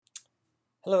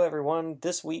Hello, everyone.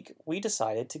 This week we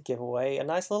decided to give away a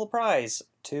nice little prize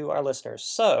to our listeners.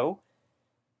 So,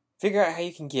 figure out how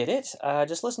you can get it.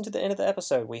 Just listen to the end of the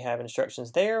episode. We have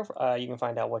instructions there. You can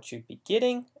find out what you'd be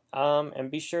getting. And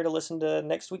be sure to listen to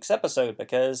next week's episode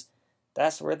because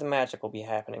that's where the magic will be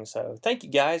happening. So, thank you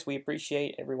guys. We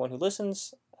appreciate everyone who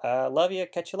listens. Love you.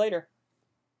 Catch you later.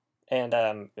 And,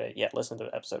 listen to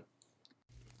the episode.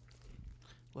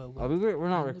 Well, we're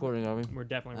not recording, are we? We're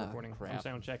definitely recording. Crap. I'm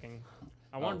sound checking.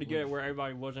 I wanted to get it where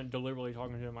everybody wasn't deliberately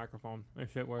talking to the microphone and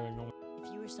shit where they're normal.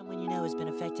 If you or someone you know has been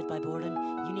affected by boredom,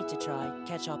 you need to try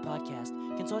Catch All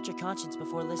Podcast. Consult your conscience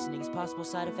before listening, as possible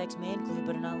side effects may include,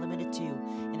 but are not limited to,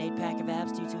 an 8-pack of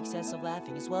abs due to excessive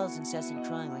laughing, as well as incessant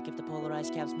crying, like if the polar ice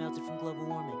caps melted from global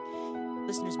warming.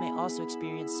 Listeners may also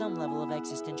experience some level of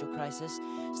existential crisis.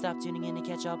 Stop tuning in to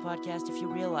Catch All Podcast if you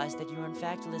realize that you are in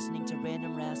fact listening to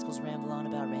random rascals ramble on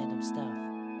about random stuff.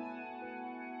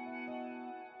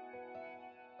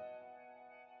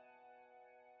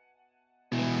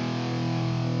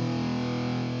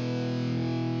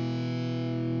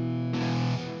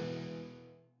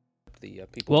 The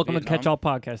people. Welcome to Catch All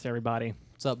Podcast, everybody.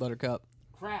 What's up, Buttercup?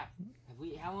 Crap.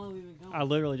 How long have we been going? I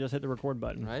literally just hit the record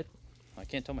button. Right? I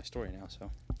can't tell my story now,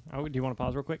 so. Oh, do you want to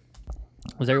pause real quick?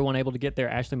 Was everyone able to get their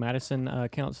Ashley Madison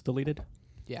accounts deleted?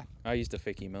 Yeah. I used a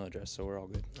fake email address, so we're all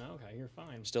good. Okay, you're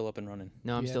fine. I'm still up and running.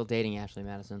 No, I'm Yeah. still dating Ashley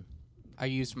Madison. I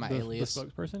used my alias. The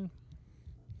spokesperson?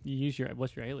 You use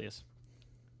what's your alias?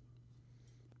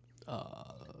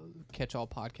 Catch All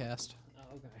Podcast.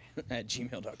 Oh, okay. At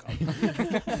gmail.com.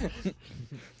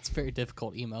 It's a very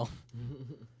difficult email.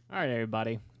 All right,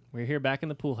 everybody. We're here back in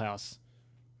the pool house.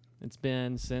 It's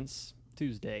been since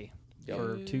Tuesday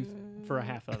Yep. for a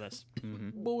half of us.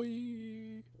 Mm-hmm. Boy.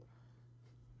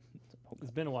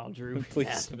 It's been a while, Drew.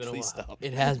 Please stop.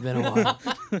 It has been a while.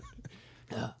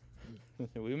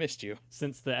 We missed you.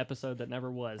 Since the episode that never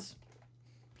was.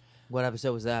 What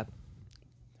episode was that?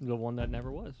 The one that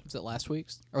never was. Was it last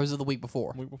week's? Or was it the week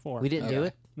before? Week before. We didn't do Okay.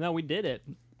 it? No, we did it.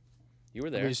 You were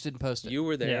We there. just didn't post it. You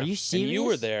were there. Yeah. Are you And you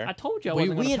were serious? there. I told you I We-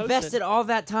 wasn't We gonna post invested it. all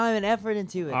that time and effort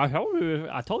into it. I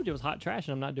told you it was hot trash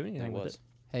and I'm not doing anything It with was. it.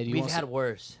 Hey, do you We've want had some,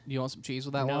 worse. do you want some cheese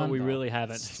with that No, one? we really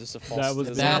haven't. Is this a false? That was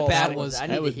is this bad. a false That thing? was- I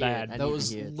that need was to hear bad. It. I That need to was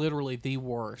hear it. literally the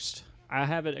worst. I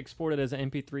have it exported as an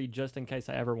MP3 just in case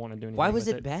I ever want to do anything. Why was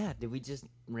with it bad? Did we just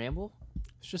ramble?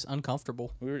 It's just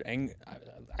uncomfortable. We were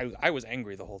I was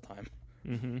angry the whole time.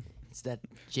 Mm-hmm. It's that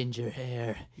ginger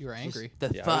hair. You were angry.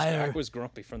 The Yeah, fire. I was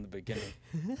grumpy from the beginning.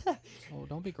 Oh,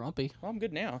 don't be grumpy. Well, I'm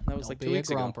good now. That was Don't like be 2 a weeks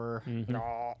ago. grumper.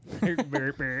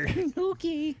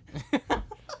 Dookie.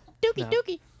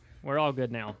 No. We're all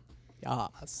good now.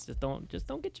 Yes. Just don't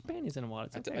get your panties in a while.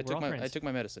 It's okay. I We're all I friends. took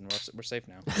my medicine. We're safe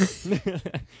now.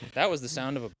 That was the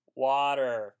sound of a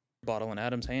Water. bottle in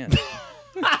Adam's hand.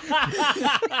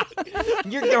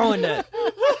 You're going to...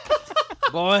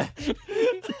 Boy.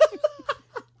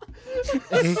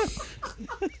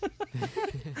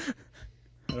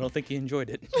 I don't think he enjoyed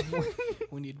it.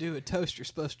 When you do a toast, you're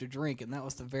supposed to drink, and that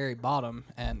was the very bottom,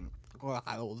 and well,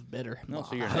 I was bitter. No,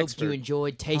 so you're I an hope expert. you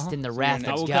enjoyed tasting the So you're wrath an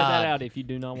I of will God. cut that out if you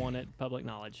do not want it public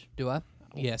knowledge. Do I?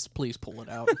 Yes, please pull it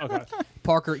out. Okay.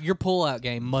 Parker, your pull-out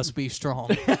game must be strong.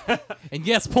 And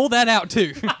yes, pull that out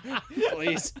too.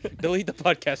 Please delete the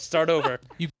podcast. Start over.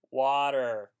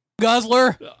 Water.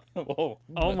 Guzzler. Whoa.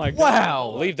 Oh my god.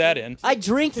 Wow. Leave that in. I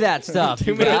drink that stuff, 2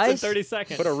 you minutes and guys. 30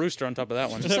 seconds. Put a rooster on top of that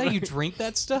one. Did you say you drink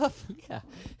that stuff? Yeah.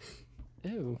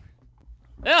 Ew.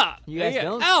 Yeah. You guys yeah.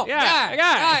 don't? Ow! Yeah,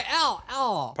 yeah. Ow!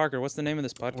 Ow! Parker, what's the name of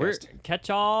this We're podcast? Catch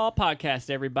All Podcast,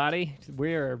 everybody.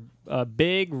 We're a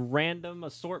big random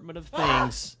assortment of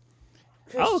things.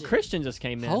 Oh, Christian just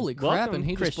came in. Holy crap! Welcome, And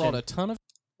he just Christian. brought a ton of.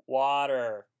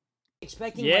 Water.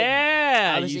 Expecting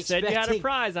Yeah, I was you said you had a expecting-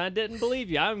 prize. I didn't believe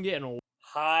you. I'm getting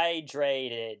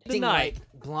Hydrated. tonight.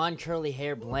 like blonde curly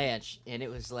hair Blanche, and it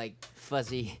was like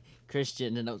fuzzy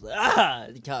Christian, and I was like,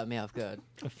 it caught me off guard.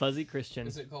 A fuzzy Christian.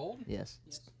 Is it cold? Yes.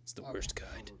 It's the worst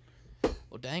kind.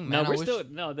 Well, dang No, man! we're I wish... still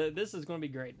no. This is going to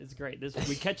be great. It's great. This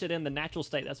we catch it in the natural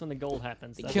state. That's when the gold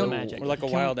happens. That's Can the we- magic. We're like a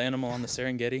wild animal on the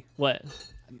Serengeti. What?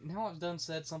 Now I've done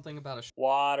said something about a.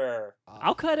 Water.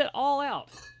 I'll cut it all out.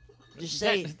 Just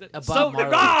say That- a so Bob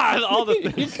Marley. all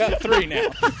the You've got 3 now.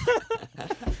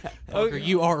 Parker,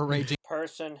 you are a raging.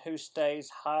 Person who stays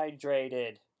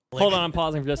hydrated. Hold on, I'm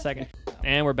pausing for just a second.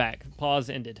 And we're back. Pause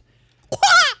ended.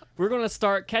 We're going to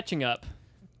start catching up.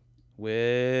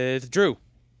 With Drew.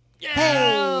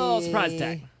 Yeah! Surprise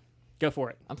tag. Go for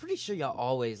it. I'm pretty sure y'all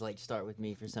always like start with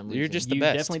me for some reason. You're just the You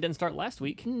best. definitely didn't start last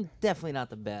week. Definitely not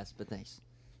the best, but thanks.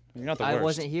 You're not the I worst.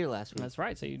 wasn't here last week. That's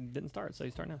right. So you didn't start. So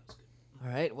you start now.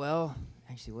 All right. Well,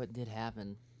 actually, what did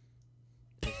happen?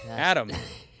 is that- Adam.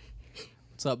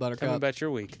 What's up, Tell me Buttercup? about your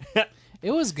week.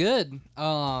 It was good.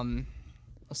 Let's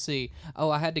see. Oh,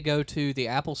 I had to go to the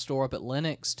Apple store up at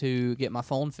Lenox to get my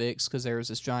phone fixed because there was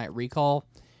this giant recall,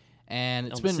 and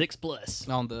it's on been 6 Plus.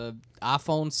 on the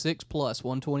iPhone 6 Plus,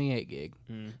 128 gig.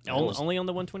 Only on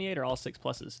the 128 or all 6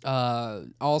 Pluses?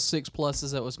 All 6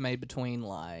 Pluses that was made between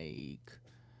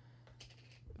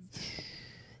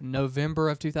November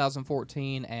of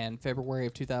 2014 and February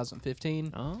of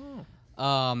 2015. Oh.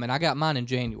 And I got mine in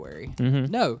January. Mhm.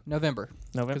 No, November.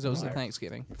 November. Because it was Alright.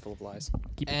 Thanksgiving. You're full of lies.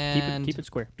 Keep And- it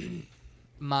square.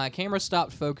 My camera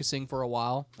stopped focusing for a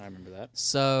while, I remember that.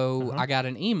 so Uh-huh. I got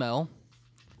an email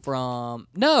from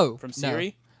From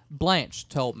Siri? Blanche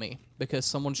told me because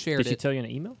someone shared Did she it. tell you in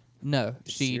an email? No,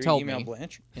 she Siri told email me.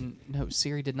 Blanche? And no,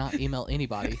 Siri did not email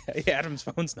anybody. Hey, Adam's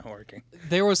phone's not working.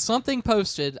 There was something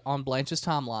posted on Blanche's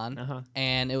timeline, Uh-huh.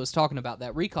 and it was talking about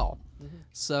that recall.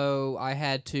 So I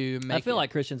had to make. I feel it-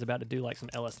 like Christian's about to do like some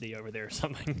LSD over there or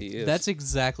something. He is. that's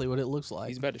exactly what it looks like.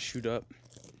 He's about to shoot up.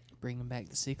 Bringing back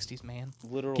the '60s, man.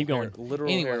 Literal Keep going.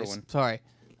 Literal Anyways, heroin. sorry.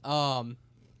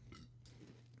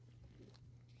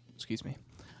 Excuse me.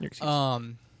 Your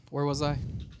excuse. Where was I?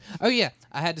 Oh yeah,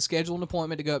 I had to schedule an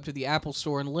appointment to go up to the Apple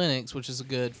store in Lenox, which is a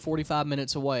good 45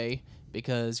 minutes away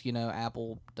because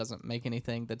Apple doesn't make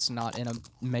anything that's not in a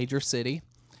major city.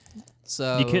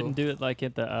 So you couldn't do it like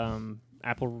at the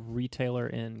Apple retailer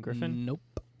in Griffin. Nope.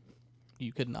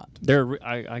 You could not.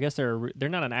 I guess they're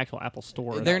not an actual Apple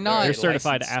store. They're not- They're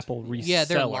certified licensed. Apple reseller. Yeah,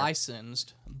 they're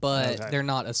licensed, but Okay. they're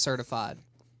not a certified,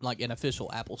 like an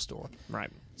official Apple store. Right.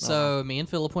 So me and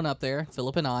Philip went up there.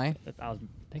 Philip and I.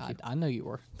 Thank you. I know you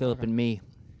were. Philip and me.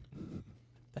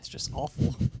 That's just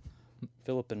awful.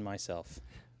 Philip and myself.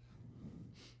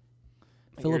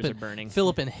 My Philip ears are and burning.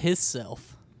 Philip and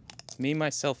himself. It's me,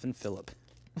 myself, and Philip.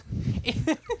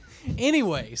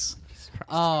 Anyways,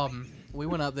 we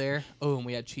went up there. Oh, and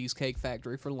we had Cheesecake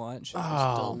Factory for lunch. It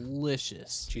was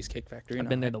delicious. Cheesecake Factory. I've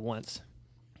been there the once.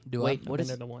 Do Wait, I? what Been is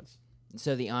there the once.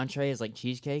 so the entree is like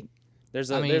cheesecake? There's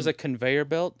I there's mean- a conveyor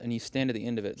belt, and you stand at the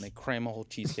end of it, and they cram a whole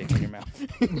cheesecake in your mouth.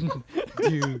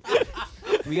 Dude,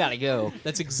 we gotta go.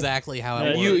 That's exactly how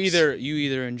it Yeah, works. You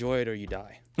either enjoy it or you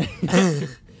die.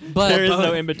 but There is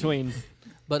no in between.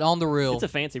 but on the real, It's a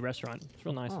fancy restaurant. It's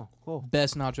real nice. Oh, cool.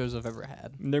 best nachos I've ever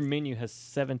had. Their menu has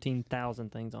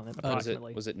 17,000 things on it,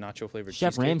 approximately. Was it nacho flavored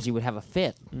Chef cheesecake? Ramsay would have a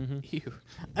fit. Ew.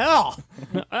 Oh.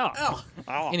 Oh,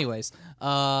 Anyways,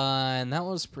 and that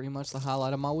was pretty much the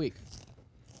highlight of my week.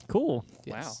 cool.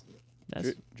 Yes.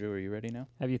 That's, Drew, are you ready now?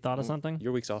 have you thought of something?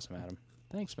 Your week's awesome, Adam.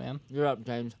 Thanks, man. You're up,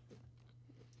 James.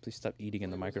 Please stop eating in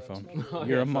the microphone.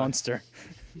 You're a monster.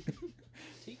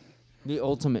 The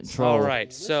ultimate troll. All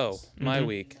right, so my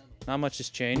week. Not much has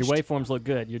changed. Your waveforms look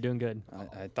good. You're doing good.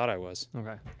 I thought I was.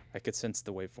 Okay. I could sense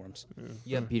the waveforms.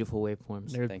 You have beautiful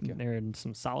waveforms. Thank you. They're in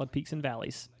some solid peaks and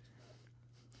valleys.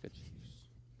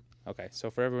 Okay, so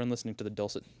for everyone listening to the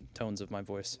dulcet tones of my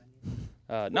voice,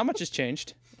 not much has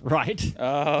changed. Right.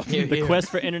 The quest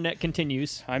for internet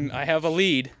continues. I have a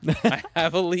lead. I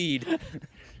have a lead.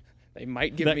 They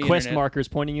might give That me quest internet. marker is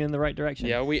pointing you in the right direction.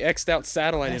 Yeah, we X'd out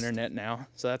satellite internet now,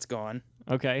 so that's gone.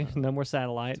 Okay. No more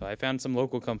satellite. So I found some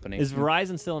local company. Is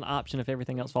Verizon still an option if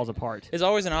everything else falls apart? It's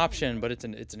always an option, but it's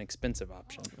an expensive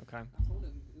option. Okay.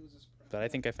 But I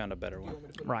think I found a better one.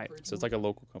 Right. So it's like a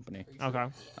local company. Okay.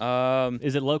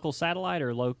 Is it local satellite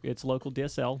or it's local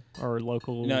DSL or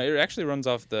local? No, it actually runs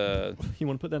off the You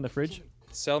want to put that in the fridge?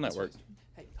 cell network.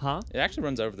 Huh? It actually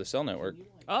runs over the cell network.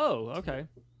 Oh, okay.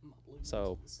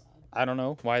 So I don't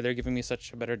know why they're giving me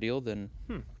such a better deal than,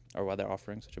 or why they're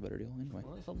offering such a better deal anyway.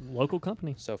 Well, it's a local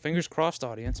company. So fingers crossed,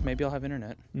 audience. Maybe I'll have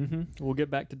internet. Mm-hmm. We'll get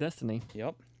back to Destiny.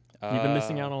 Yep. You've been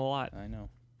missing out on a lot. I know.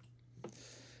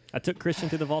 I took Christian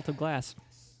to the Vault of Glass.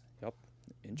 Yep.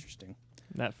 Interesting.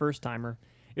 That first timer.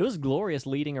 It was glorious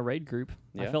leading a raid group.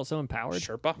 I Yeah. felt so empowered.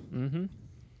 Sherpa. Mm-hmm.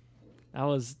 I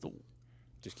was.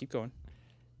 Just keep going.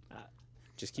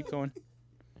 Just keep going.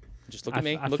 Just look at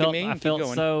me. I Look felt, at me. I And keep felt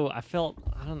going. so. I felt.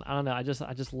 I don't know. I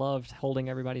just loved holding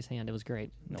everybody's hand. It was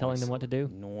great. Telling them what to do.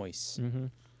 Nice. Mm-hmm.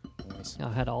 Nice.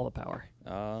 I had all the power.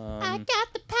 I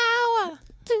got the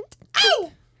power.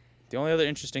 The only other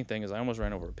interesting thing is I almost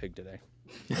ran over a pig today.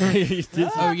 You did-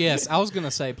 Oh yes, I was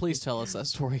gonna say, please tell us that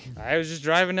story. I was just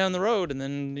driving down the road, and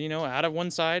then out of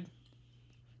one side,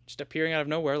 just appearing out of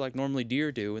nowhere like normally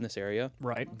deer do in this area.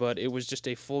 Right. But it was just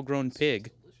a full-grown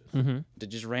pig Mm-hmm. that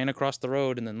just ran across the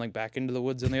road and then back into the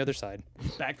woods on the other side.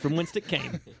 Back from whence it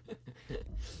came.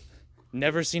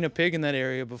 Never seen a pig in that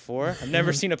area before. I've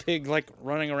never seen a pig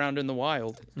running around in the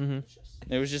wild. Mm-hmm.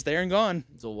 It was just there and gone.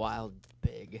 It's a wild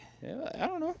pig. Yeah, I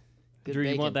don't know. Good Drew, you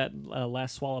bacon. want that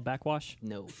last swallow backwash?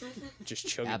 No. Just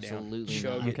chug Absolutely it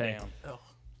down. Chug not. it Okay. down.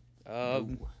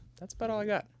 That's about all I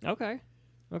got. Okay.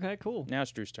 Okay, cool. Now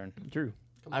it's Drew's turn. Drew.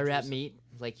 I wrap meat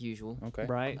like usual. Okay.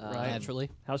 Right, right. Naturally.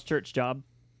 How's church job?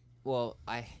 Well,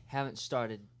 I haven't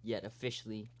started yet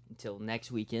officially until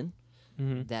next weekend.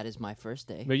 Mm-hmm. That is my first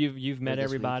day. But you've met this week.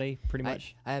 everybody pretty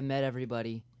much. I have met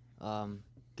everybody.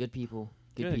 Good people.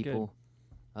 Good people.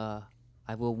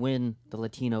 I will win the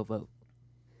Latino vote.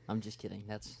 I'm just kidding.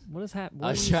 That's. What is happening?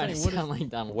 I was trying to sound like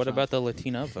Donald What Trump. about the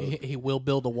Latina vote? He will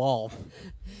build a wall.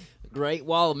 Great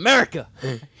Wall of America?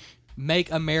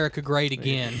 Make America great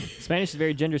again. Spanish is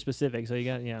very gender specific, so you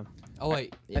got Oh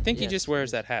wait, I think he Yes. just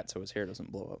wears that hat so his hair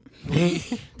doesn't blow up.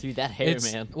 Dude, that hair,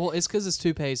 it's, man. well, it's because his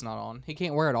toupee's not on. He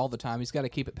can't wear it all the time. He's got to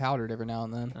keep it powdered every now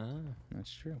and then.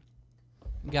 That's true.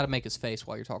 You got to make his face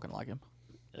while you're talking like him,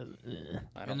 I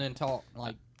and don't. then talk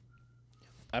like.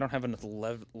 I don't have enough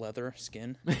leather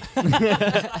skin,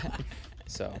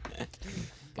 so I'll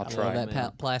Gotta try. love that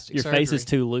man. plastic your surgery. face is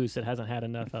too loose. It hasn't had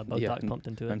enough Botox Yeah, pumped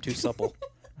into it. I'm too supple.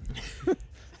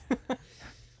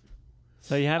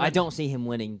 So you haven't I don't see him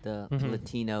winning the Mhm.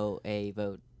 Latino A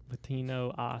vote.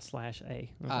 Latino /A.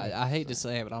 Okay. I hate to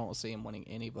say it, but I don't see him winning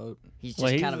any vote. He's just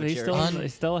Well, kind of a he's jerk.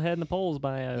 still ahead in the polls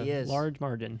by He a is. large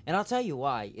margin. And I'll tell you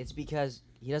why. It's because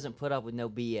he doesn't put up with no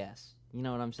BS. You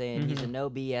know what I'm saying? He's a no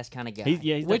BS kind of guy.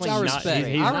 He's Which I definitely not- respect.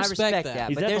 he's- I And I respect respect that. that.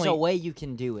 He's But there's a definitely- way you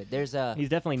can do it. There's a He's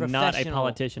definitely not a professional-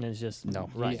 politician. It's just No.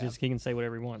 Right. Yeah. Just he can say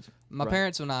whatever he wants. My Right.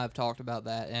 parents and I have talked about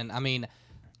that, and I mean,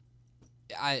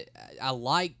 I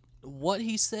like what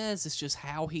he says. It's just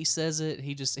how he says it.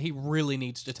 He really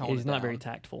needs to tone He's it not down. very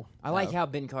tactful. I like how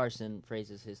Ben Carson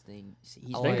phrases his thing.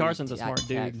 He's Ben very Carson's a smart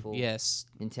dude. tactful, Yes,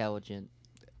 intelligent.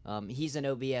 He's an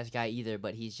OBS guy either,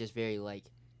 but he's just very like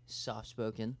soft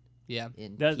spoken. yeah.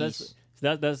 In That's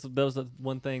that's the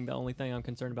one thing. The only thing I'm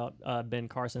concerned about Ben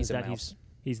Carson He's is a that mouse.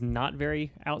 he's not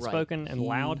very outspoken and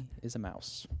loud. Is a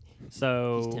mouse.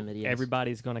 So He's timid, yes.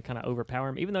 everybody's going to kind of overpower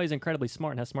him, even though he's incredibly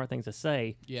smart and has smart things to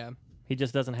say. Yeah. He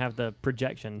just doesn't have the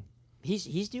projection.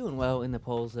 He's doing well in the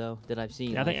polls though that I've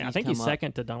seen. I think he's come up.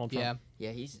 second to Donald Yeah. Trump.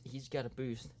 Yeah, he's got a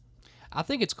boost. I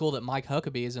think it's cool that Mike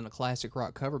Huckabee is in a classic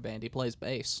rock cover band. He plays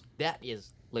bass. That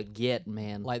is legit,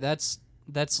 man. Like that's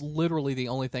literally the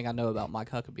only thing I know about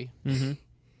Mike Huckabee. Mm-hmm.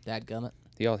 Dadgummit.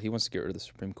 He wants to get rid of the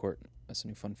Supreme Court. That's a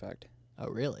new fun fact. Oh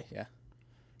really?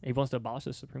 He wants to abolish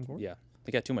the Supreme Court. Yeah,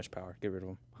 they got too much power. Get rid of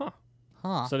them.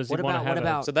 Huh. So does What he want to about- have what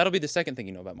about- So that'll be the second thing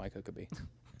you know about Mike Huckabee.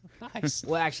 Nice.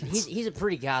 Well, actually, he's a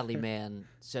pretty godly man,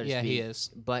 so to Yeah, speak. he is.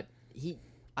 But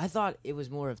I thought it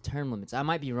was more of term limits. I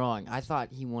might be wrong. I thought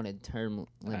he wanted term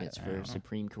limits I for don't know.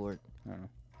 Supreme Court I don't know.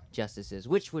 justices,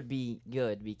 which would be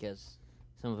good because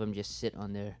some of them just sit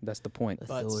on their That's the point.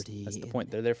 authority. That's the and point.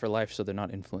 They're there for life, so they're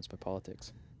not influenced by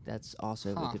politics. That's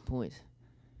also Huh. a good point.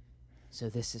 So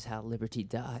this is how liberty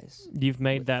dies. You've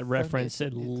made that With reference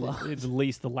at, Sunday at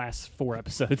least the last 4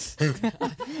 episodes.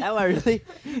 Am I really?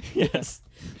 Yes.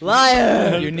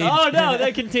 Liar! You need Oh no,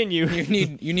 they continue.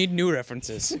 you need new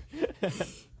references.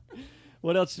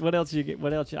 What else? What else you get?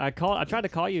 What else? I tried to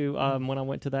call you when I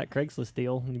went to that Craigslist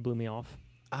deal, and you blew me off.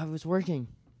 I was working,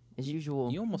 as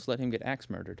usual. You almost let him get axe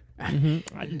murdered.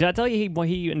 Did I tell you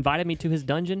he invited me to his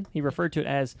dungeon? He referred to it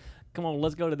as, "Come on,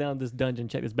 let's go down this dungeon,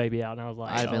 check this baby out." And I was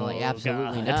like, I'd been like, "Oh,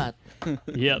 absolutely God." not.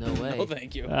 Yep. No way. Oh,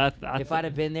 thank you. If I'd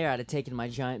have been there, I'd have taken my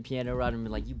giant piano rod and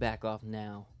been like, "You back off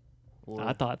now." Or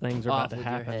I thought things were off about to with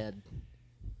your happen. head.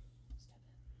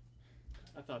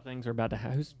 I thought things were about to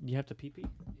happen. You have to pee pee?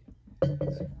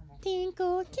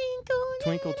 Tinkle, tinkle,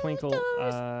 Twinkle, twinkle.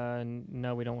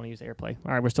 No, we don't want to use AirPlay.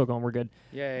 All right, we're still going. We're good.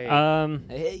 Yay.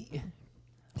 Hey.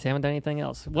 So haven't done anything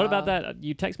else. What about that?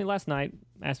 You texted me last night,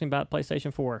 asked me about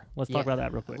PlayStation 4. Let's talk Yeah. about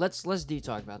that real quick. Let's do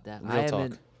talk about that. Real I have talk.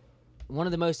 been one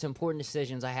of the most important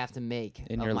decisions I have to make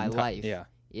In of your my life Yeah.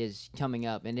 is coming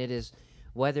up, and it is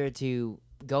whether to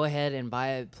go ahead and buy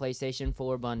a PlayStation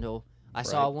 4 bundle. I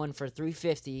saw Right. one for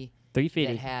 $350 350.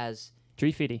 that has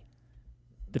 350.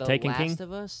 The The Taken Last King?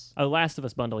 of Us. Oh, Last of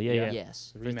Us bundle. Yeah, Yeah. yeah.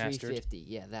 Yes, for Remastered. $350.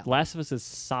 Yeah, that one. Last of Us is a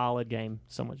solid game.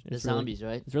 So much. The It's really, zombies,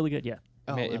 right? It's really good, yeah.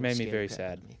 It made that me scared very the crap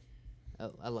out sad. of me.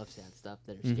 Oh, I love sad stuff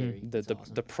that are Mhm. scary. The It's the,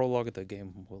 awesome. the prologue of the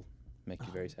game will make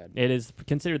you very sad. It is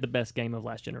considered the best game of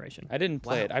last generation. I didn't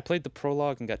play Wow. it. I played the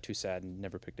prologue and got too sad and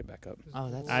never picked it back up. Oh,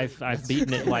 that's I've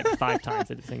beaten it like 5 times.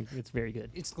 It's very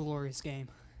good. It's a glorious game.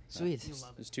 sweet.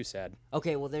 It's too sad.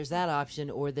 Okay, well, there's that option,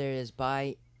 or there is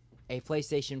buy a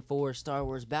PlayStation 4 Star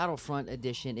Wars Battlefront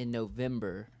edition in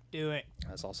November. Do it.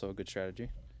 That's also a good strategy.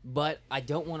 But I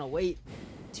don't want to wait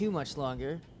too much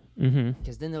longer Mm-hmm.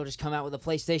 because then they'll just come out with a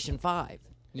PlayStation 5.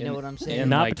 You know what I'm saying? in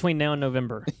Not like- between now and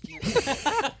November.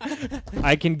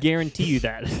 I can guarantee you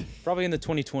that. Probably in the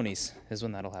 2020s is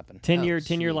when that'll happen. 10-year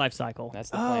sweet. life cycle. That's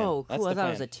the plan. Oh, That's cool. I the thought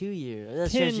it was plan. a 2-year.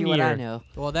 That shows you what 10-year. I know.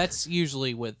 Well, that's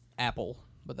usually with Apple,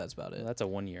 but that's about it. Well, that's a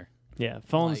 1 year. Yeah,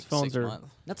 phones Like phones 6 are months.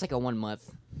 That's like a 1 month.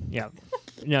 yeah.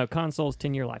 No, consoles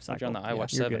 10-year life cycle. You're on the Yeah,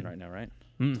 iWatch you're 7 good. right now, right?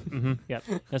 Mm-hmm. Yep.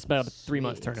 That's about a 3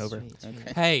 month Sweet, turnover. sweet, sweet.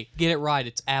 Okay. Hey, get it right.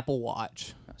 It's Apple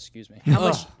Watch. Oh, excuse me. How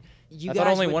much? Ugh. You I guys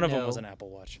thought only would one of them know- was an Apple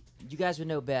Watch. You guys would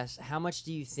know best. How much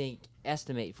do you think,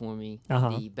 estimate for me,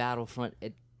 Uh-huh. the Battlefront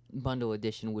bundle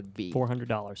edition would be?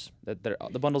 $400,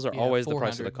 The bundles are Yeah, always the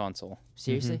price of the 400. console.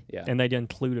 Seriously? Yeah. and they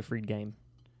include a free game.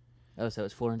 Oh, so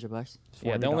it's $400? It's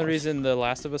Yeah, the only $400. reason the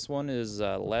Last of Us one is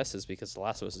less is because the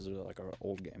Last of Us is like an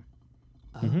old game.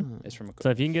 Oh. It's from a So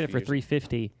if you can get it for few years ago.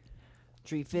 $350,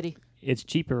 $350? it's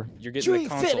cheaper. You're getting the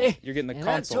console. $350. You're getting the And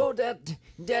console. I told that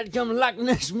Dad come Loch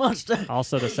Ness monster.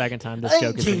 Also, the second time this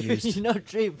joke has been used. You know,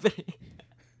 $350.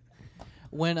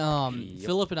 When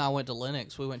Philip and I went to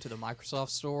Linux, we went to the Microsoft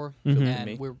store, Mhm. and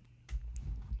Me. we're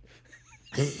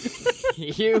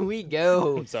Here we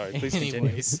go. I'm sorry. Please continue.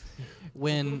 anyways.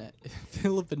 When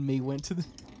Philip and me went to the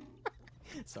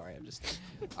sorry, I'm just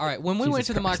all right. When we went Jesus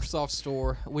to the Christ. Microsoft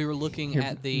store, we were looking You're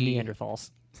at the Neanderthals.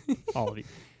 All of you.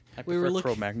 I We were prefer looking-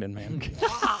 Cro-Magnon, man.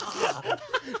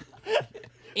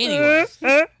 anyways.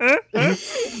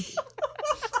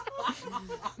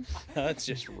 That's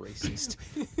just racist.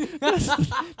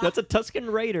 That's a Tuscan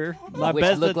Raider. My Which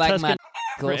best look like Tuscan my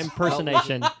for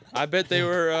impersonation. I bet they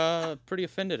were pretty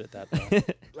offended at that,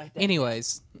 though.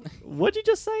 Anyways, What'd you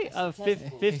just say?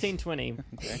 1520.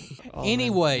 Okay. Oh, man.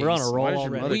 Anyways. We're on a roll Why does your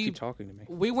already. mother We- keep talking to me?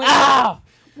 we went.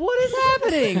 What is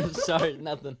happening? Sorry,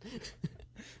 nothing.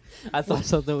 I thought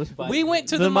something was funny. We went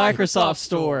to the the Microsoft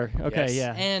store. Okay, Yes.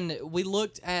 yeah. and we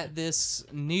looked at this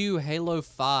new Halo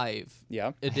 5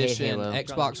 Yeah. edition Halo.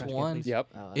 Xbox One. Yep.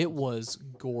 Oh, It was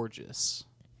gorgeous.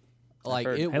 Like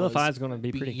heard. it Halo was 5 is going to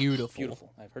be pretty. beautiful.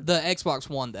 Beautiful. I've heard. The Xbox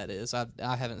One, that is. I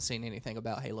haven't seen anything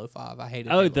about Halo 5. I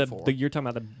hated Oh, Halo 4. you're talking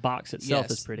about the box itself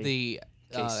yes, is pretty. the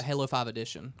Case. Halo 5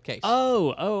 edition case. Oh.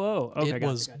 Okay, it gotcha,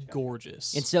 was gotcha.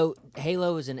 gorgeous. And so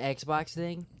Halo is an Xbox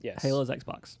thing, Yes. Halo's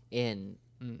Xbox. and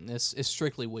It's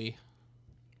strictly Wii.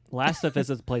 Last of Us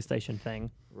is a PlayStation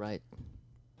thing. right.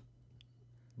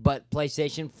 But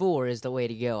PlayStation 4 is the way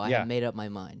to go. I Yeah. have made up my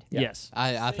mind. Yeah. Yes.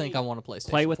 I think I want a PlayStation.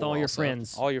 Play with 4 all your also,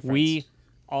 friends. All your We friends.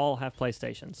 all have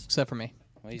PlayStations, except for me.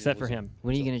 Well, he's a except for loser. him.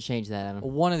 When are you going to change that, Adam?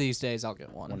 One of these days I'll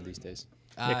get one. One of these days.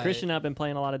 Yeah, Christian and I have been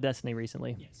playing a lot of Destiny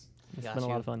recently. Yes. It's Got been a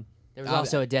lot you. of fun. There was I'll-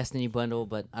 also a Destiny bundle,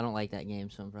 but I don't like that game,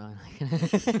 so I'm probably not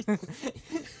gonna.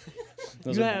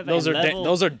 Those You are have those a are level-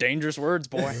 those are dangerous words,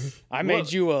 boy. I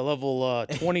made you a level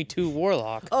 22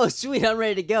 warlock. Oh, sweet! I'm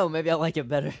ready to go. Maybe I'll like it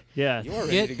better. Yeah. You're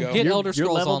ready Get, to go. get You're- Elder you're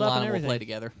Scrolls leveled up and Online and we'll everything. play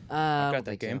together. I got don't that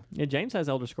think game. so. Yeah, James has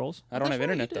Elder Scrolls. I don't have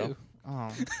internet though.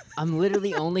 Oh. I'm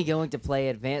literally only going to play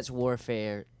Advanced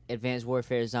Warfare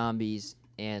Zombies,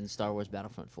 and Star Wars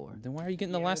Battlefront 4. Then why are you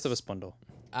getting the Last of Us bundle?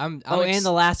 I'm And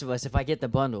The Last of Us if I get the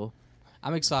bundle.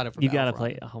 I'm excited for You gotta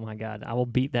Battlefront. play. Oh my god, I will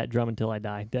beat that drum until I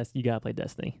die. You gotta play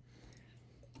Destiny.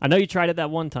 I know you tried it that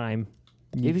one time.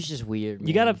 It was just weird.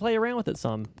 You gotta man. play around with it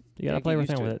some. You gotta Yeah, play get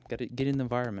used around to with it. Got to get in the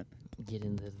environment. Get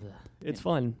into the. It's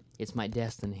fun. It's my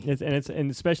destiny. And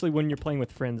especially when you're playing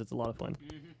with friends, it's a lot of fun.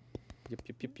 Yep.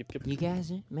 You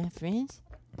guys are my friends.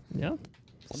 Yeah.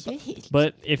 Shit.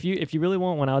 But if you really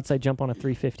want one, I would say jump on a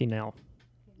 350 now.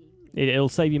 It'll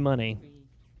save you money.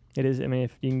 It is. I mean,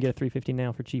 if you can get a 350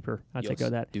 now for cheaper, I'd say Yes, go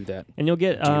that. Do that. And you'll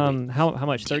get Do it. how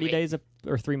much? 30 days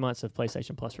or 3 months of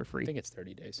PlayStation Plus for I free. think it's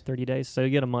 30 days. 30 days, so you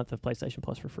get a month of PlayStation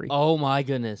Plus for free. Oh my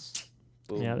goodness.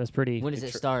 Boom. Yeah, that's pretty. When does it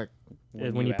Intro- start?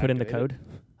 When you put in the activate code,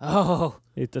 Oh,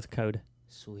 it's a code.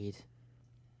 sweet.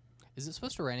 Is it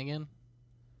supposed to rain again?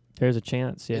 There's a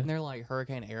chance. Yeah. Isn't there like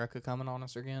Hurricane Erica coming on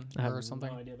us again I have or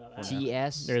something?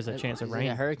 TS. There's a chance of Is it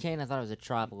rain. a hurricane? I thought it was a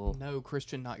tropical. No,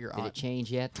 Christian, not your Did it aunt. change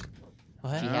yet?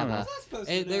 What? Do you have I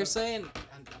a? They're saying.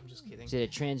 I'm just kidding. Is it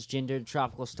a transgendered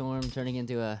tropical storm turning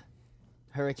into a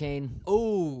hurricane?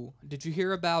 Oh, did you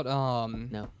hear about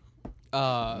No.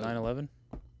 9/11.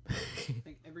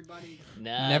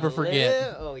 No. Never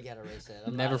forget. Oh, we gotta erase that.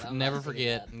 I'm never not- I'm never not saying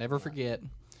forget. that. Never No. forget.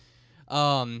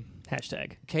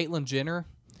 Hashtag. Caitlyn Jenner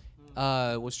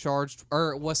was charged,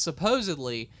 or was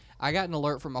supposedly. I got an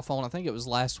alert from my phone. I think it was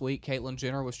last week. Caitlyn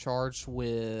Jenner was charged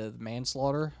with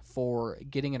manslaughter for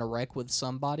getting in a wreck with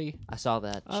somebody. I saw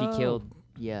that. She Oh. killed.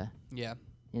 Yeah, Yeah,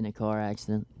 in a car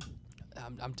accident.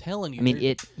 I'm telling you. I mean,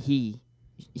 there- she.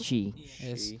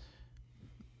 it's-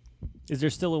 Is there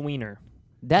still a wiener?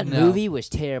 That No. movie was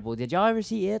terrible. Did y'all ever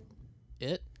see it?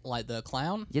 It like the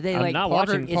clown. Did they I'm like? not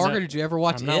Parker, watching. Parker, did you ever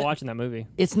watch I'm not it? watching that movie.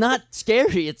 It's not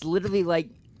scary. It's literally like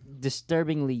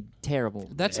disturbingly terrible.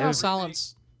 That's how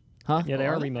Silence. Huh? Yeah, they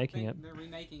are remaking it. They're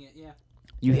remaking it. Yeah.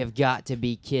 You have got to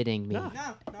be kidding me. No. No,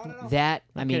 not at all. That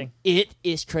I I'm mean, kidding. it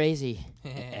is crazy.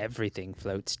 Everything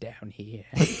floats down here.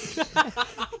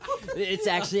 It's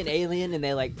actually an alien, and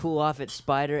they like pull off its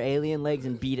spider alien legs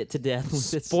and beat it to death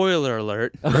with its. Spoiler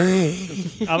alert.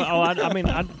 I mean,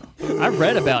 I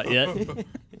read about it.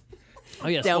 Oh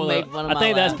yeah, Don't spoiler. make fun of I my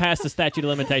think that's laugh. past the statute of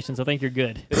limitations. I think you're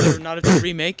good. Not if they're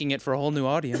remaking it for a whole new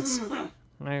audience.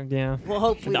 Yeah. Well,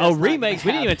 hopefully. Oh, remakes.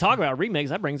 We didn't even talk about remakes.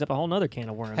 That brings up a whole nother can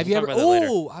of worms. Have you talk ever? about that later.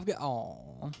 Oh, I've got.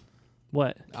 Oh,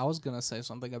 What? I was gonna say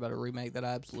something about a remake that I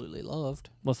absolutely loved.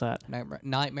 What's that?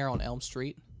 Nightmare on Elm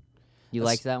Street. You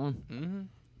like that one? Mm-hmm.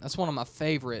 That's one of my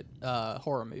favorite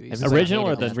horror movies. Everybody Original or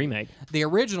hated the that. remake? The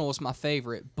original was my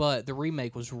favorite, but the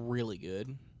remake was really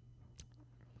good.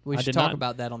 We I should did talk not-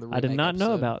 about that on the remake I did not know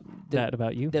episode. about that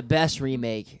about you. The best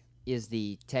remake is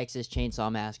the Texas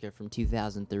Chainsaw Massacre from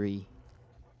 2003.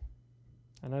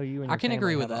 I know you and I your can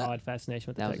agree family with have an that. odd fascination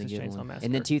with the That was a Texas good Chainsaw one. Massacre.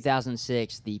 And then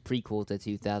 2006, the prequel to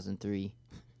 2003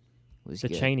 was the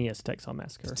good. Chainiest Texas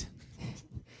Massacre.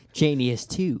 Chainiest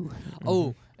 2.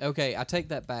 Oh, okay. I take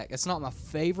that back. It's not my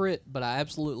favorite, but I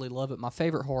absolutely love it. My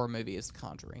favorite horror movie is The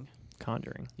Conjuring.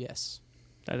 Conjuring. Yes,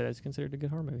 That is considered a good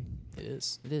horror movie. it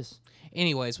is. It is.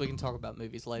 Anyways, we can talk about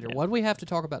movies later. Yeah. What do we have to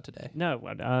talk about today? No.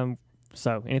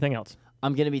 So anything else?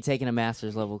 I'm going to be taking a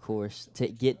master's level course to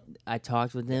get. I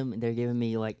talked with them, and they're giving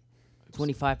me like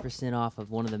 25% off of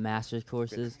one of the master's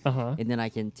courses, Uh-huh. and then I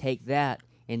can take that.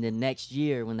 And then next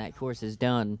year, when that course is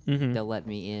done, Mhm. they'll let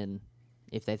me in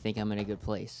if they think I'm in a good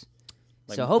place.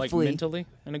 Like, So hopefully- like mentally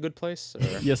in a good place.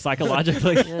 Or? Yeah,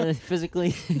 psychologically.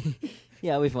 Physically,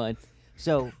 yeah, I'll be fine.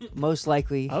 So most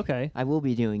likely, Okay. I will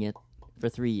be doing it for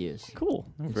 3 years Cool.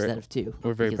 instead of 2.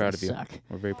 We're very because proud I of you. suck.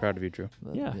 We're very proud of you, Drew.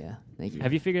 But, Yeah. yeah. Thank you.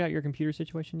 Have you figured out your computer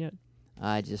situation yet?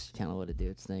 I just kind of let it do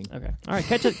its thing. Okay. All right.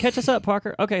 Catch us up,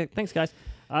 Parker. Okay. Thanks, guys.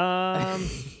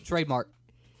 Trademark.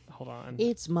 Hold on.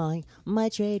 It's my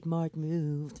trademark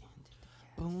moved.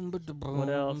 What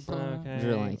else? Okay.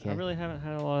 Really don't I care. really haven't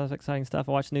had a lot of exciting stuff.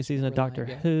 I watched the new season of Really Doctor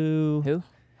don't care. Who. Who?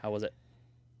 How was it?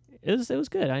 It was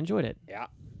good. I enjoyed it. Yeah.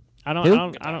 I Who?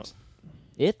 don't.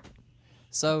 It?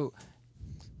 So,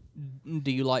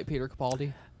 do you like Peter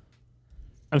Capaldi?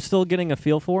 I'm still getting a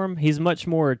feel for him. He's much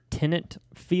more Tennant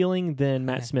feeling than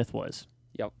Matt Okay. Smith was.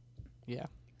 Yep. Yeah.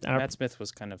 Matt Smith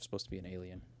was kind of supposed to be an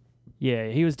alien. Yeah,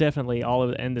 he was definitely all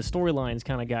of it, and the storylines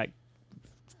kind of got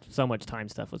so much time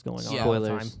stuff was going on Yeah. all the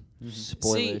time. Spoilers.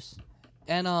 Spoilers.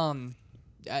 And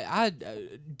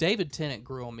David Tennant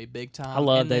grew on me big time. I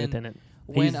love And David then Tennant.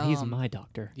 When, He's my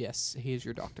doctor. Yes, he is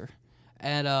your doctor.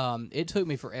 And it took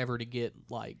me forever to get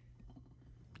like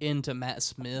into Matt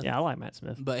Smith. Yeah, I like Matt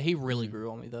Smith. But he really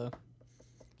grew on me though.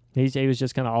 He was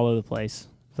just kind of all over the place.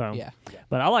 So Yeah.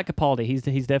 but I like Capaldi. He's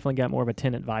definitely got more of a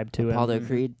Tennant vibe to him. Apollo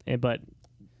Creed. But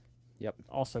Yep.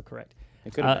 also correct.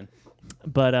 It could have been.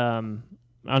 But I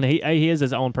don't know, he is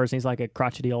his own person. He's like a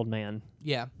crotchety old man.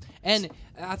 Yeah. And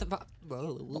I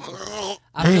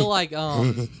feel like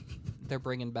they're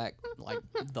bringing back like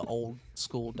the old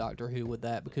school Doctor Who with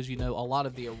that because a lot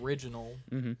of the original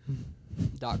Mm-hmm.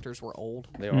 doctors were old.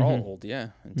 They were all Mhm. old, yeah,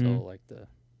 until Mhm. like the.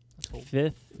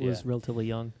 Fifth was Yeah. relatively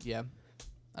young. Yeah.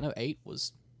 I know 8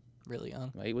 was really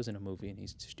young. Well, he was in a movie and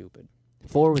he's stupid.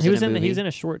 4 was He was in a movie. he was in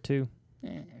a short too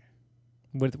Eh.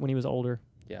 when he was older.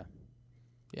 Yeah.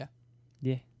 Yeah.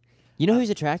 Yeah. You know who's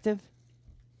attractive?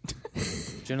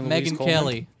 Jenna Louise Megan Coleman?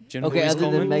 Kelly. Jenna Okay, Louise other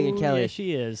than Coleman? Megan Kelly. Yeah,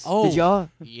 she is. Oh, Did y'all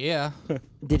yeah.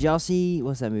 see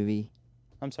what's that movie?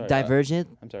 I'm sorry.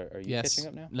 Divergent? I'm sorry. Are you Yes. catching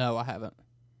up now? No, I haven't.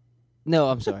 No,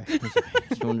 I'm sorry.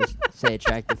 Just wanted to say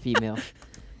attractive female.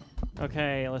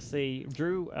 Okay, let's see.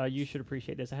 Drew, you should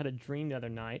appreciate this. I had a dream the other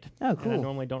night. Oh, And I cool.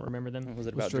 normally don't remember them. Was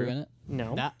it Was about Drew Drew? in it?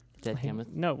 No. Nah. Dadgummit.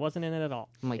 No, it wasn't in it at all.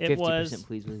 I'm like It 50% was-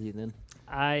 pleased with you then.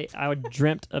 I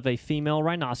dreamt of a female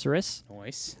rhinoceros,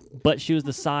 Nice. but she was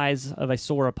the size of a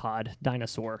sauropod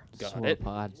dinosaur, Got it.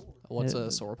 Sauropod. What's Yeah. a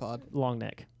sauropod? long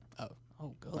neck,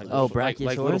 Oh, God. Like Oh, Littlefoot. Like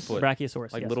Brachiosaurus? Littlefoot.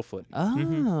 brachiosaurs. Like yes. Littlefoot.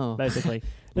 Oh. Basically, it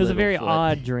was a very Littlefoot.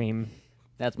 odd dream.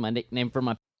 That's my nickname for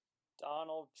my...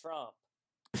 Donald Trump.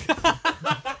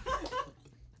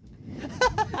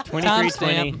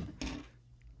 2320.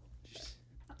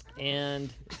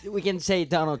 And We can say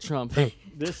Donald Trump.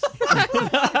 this.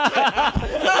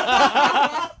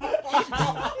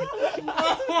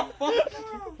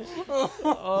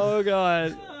 Oh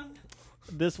God!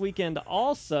 This weekend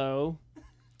also.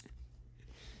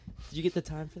 Did you get the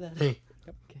time for that? Yep.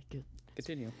 Okay, good.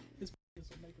 Continue.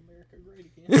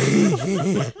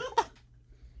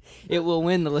 It will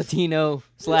win the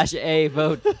Latino/A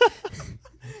vote.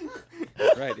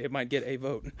 Right. It might get a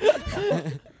vote.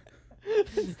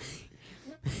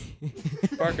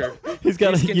 Parker, You've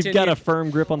got please a continue. firm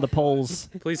grip on the poles.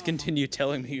 Please continue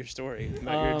telling me your story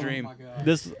about your dream.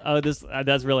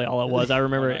 That's really all it was. I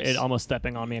remember nice. it almost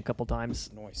stepping on me a couple times.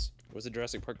 Noise. Was the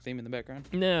Jurassic Park theme in the background?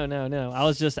 No. I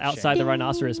was just outside the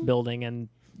rhinoceros building, and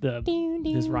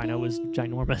this rhino was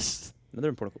ginormous. Another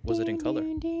important. Was it in color?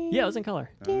 Yeah, it was in color.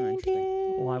 Oh,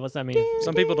 interesting. Why? What's that mean?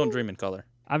 Some people don't dream in color.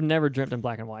 I've never dreamt in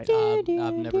black and white. I've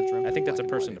never dreamt. I think that's a of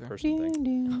person-to-person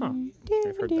thing. Huh.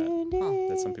 I've heard that.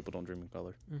 That some people don't dream in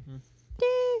color.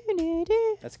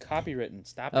 That's copywritten.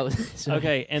 Stop it. Oh, sorry.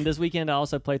 Okay, and this weekend I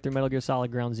also played through Metal Gear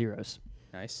Solid Ground Zeroes.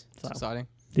 Nice. It's exciting.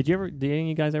 Did any of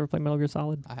you guys ever play Metal Gear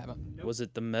Solid? I haven't. Was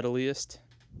it the metaliest?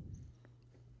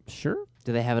 Sure.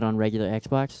 Do they have it on regular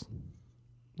Xbox?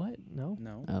 What? No.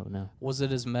 No. Oh no. Was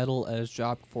it as metal as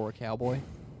Job for a Cowboy?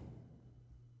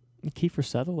 Kiefer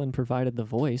Sutherland provided the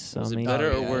voice. So Was I mean, it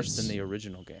better Oh, or worse yes. than the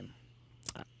original game?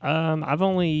 I've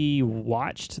only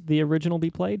watched the original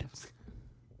be played.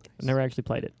 I've never actually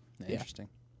played it, Interesting.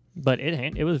 but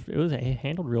it was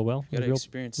handled real well. You It got to was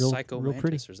experience real Psycho pretty.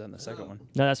 Mantis, or is that in the second one?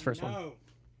 No, that's the first one.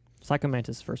 Psycho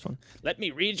Mantis is the first one. Let me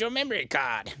read your memory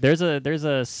card. There's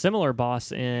a similar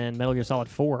boss in Metal Gear Solid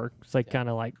 4. It's like kind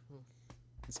of like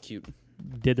It's cute.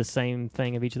 did the same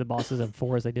thing of each of the bosses in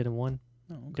 4 as they did in 1.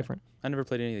 Oh, okay. Different. I never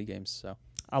played any of the games, so.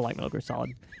 I like Metal Gear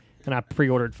Solid, and I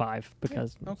pre-ordered 5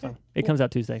 because Okay, it cool. comes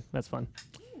out Tuesday. That's fun.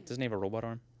 Doesn't he have a robot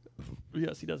arm?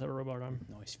 Yes, he does have a robot arm.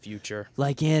 Nice future.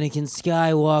 Like Anakin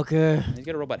Skywalker He's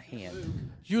got a robot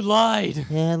hand. You lied.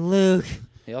 and Luke.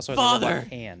 He also has a Father! robot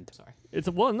hand. Sorry. It's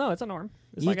no, it's an arm.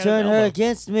 It's You like at turn the her elbow.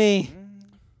 against me.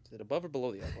 Is it above or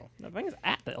below the elbow? I think it's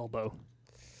at the elbow.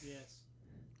 Yes.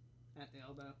 At the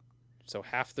elbow. So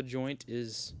half the joint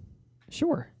is.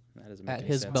 Sure. That doesn't make At any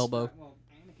his sense. Belbo. Well,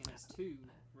 Anakin has 2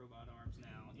 robot arms now,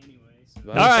 anyway. So.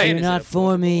 But All I'm right. saying You're is not that-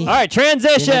 for me. All right,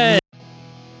 transition.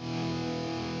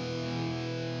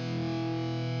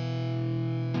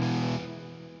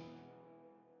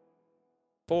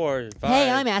 Four, five. Hey,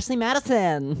 I'm Ashley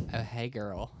Madison. Oh, hey,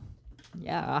 girl.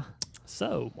 Yeah.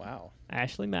 So, Wow.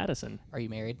 Ashley Madison, Are you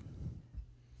married?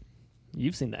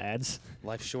 you've seen the ads.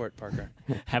 Life's short, Parker.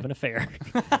 Have an affair.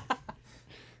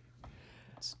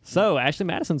 So, Ashley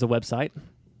Madison's a website.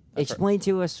 Explain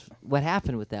to us what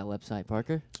happened with that website,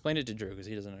 Parker. Explain it to Drew because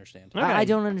he doesn't understand. Okay. I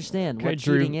don't understand Okay, what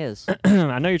Drew. cheating is.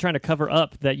 I know you're trying to cover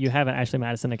up that you have an Ashley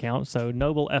Madison account, so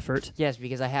noble effort. Yes,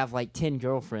 because I have like 10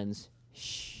 girlfriends.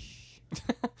 Shh.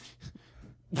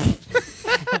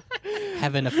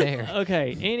 Have an affair.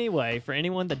 Okay, anyway, for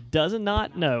anyone that does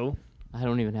not know, I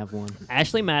don't even have one.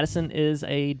 Ashley Madison is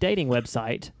a dating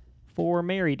website for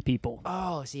married people.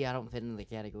 Oh, see, I don't fit in the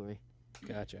category.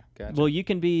 Gotcha. Gotcha. Well, you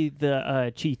can be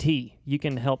the cheatee. You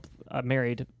can help a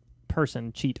married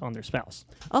person cheat on their spouse.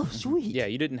 Oh, sweet. yeah,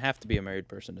 you didn't have to be a married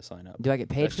person to sign up. Do I get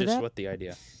paid That's for just that? what the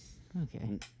idea.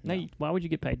 Okay. No, why would you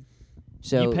get paid?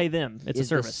 So you pay them. It's a is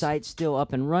service. the site still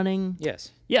up and running?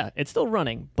 Yes. Yeah, it's still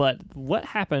running, but what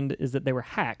happened is that they were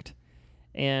hacked,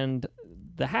 and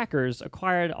the hackers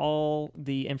acquired all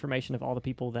the information of all the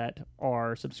people that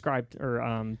are subscribed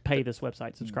or pay this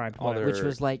website, subscribed, All whatever. their- Which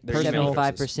was like their email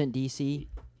 75%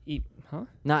 DC. Huh?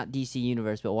 Not DC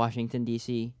Universe, but Washington,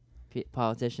 D.C.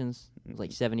 Politicians. It was like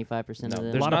 75% No, of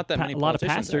them. there's lot of not that pa- many a lot of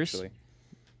politicians, pastors. actually.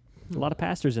 A lot of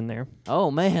pastors in there.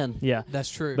 Oh, man. Yeah, That's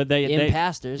true. but they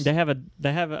Impastors. they have a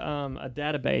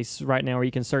database right now where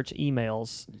you can search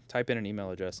emails. Type in an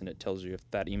email address and it tells you if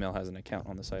that email has an account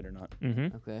on the site or not.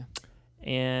 Mm-hmm. Okay.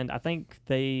 And I think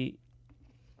they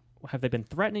been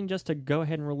threatening just to go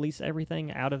ahead and release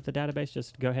everything out of the database,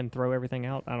 just go ahead and throw everything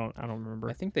out. I don't remember.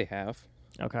 I think they have,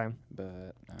 Okay. but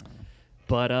I don't know.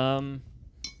 But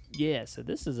yeah, so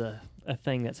this is a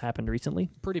thing that's happened recently.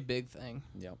 Pretty big thing.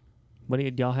 Yep. What do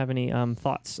y'all have any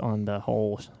thoughts on the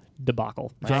whole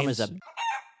debacle? Drama's James, a-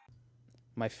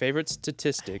 My favorite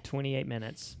statistic 28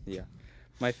 minutes. Yeah.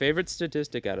 My favorite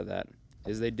statistic out of that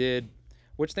is they did,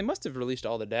 which they must have released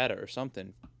all the data or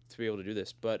something to be able to do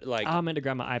this, but like I meant to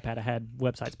grab my iPad. I had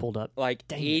websites pulled up. like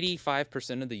Dang it.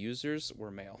 85% of the users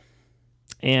were male.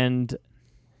 And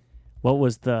what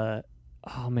was the...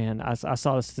 Oh, man, I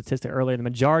saw the statistic earlier. The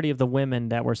majority of the women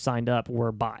that were signed up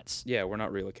were bots. Yeah, we're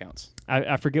not real accounts.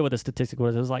 I forget what the statistic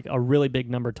was. It was like a really big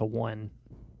number to 1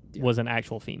 Yeah. was an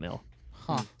actual female.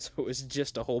 Huh. So it was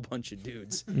just a whole bunch of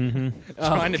dudes Mm-hmm.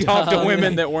 trying to talk to God.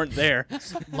 women that weren't there.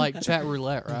 Like chat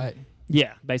roulette, right?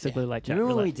 Yeah, basically like chat Remember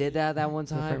when we roulette. did that one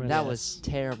time? Affirmative. That was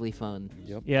terribly fun.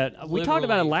 Yep. Yeah, we talked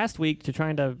about it Literally. last week to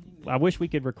trying to... I wish we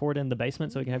could record in the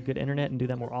basement so we can have good internet and do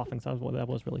that more often. So that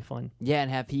was really fun. Yeah, and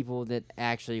have people that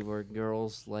actually were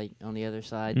girls like on the other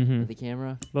side Mhm. of the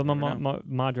camera. But my Never know.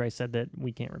 Madre said that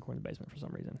we can't record in the basement for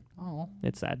some reason. Oh.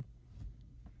 It's sad.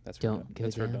 That's Don't go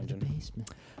that's her down to the dungeon. basement.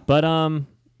 But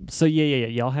so yeah.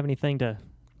 Y'all have anything to?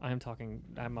 I'm talking.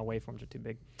 My waveforms are too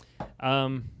big.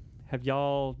 Have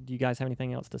y'all? Do you guys have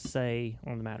anything else to say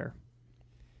on the matter?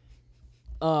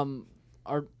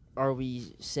 Are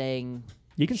we saying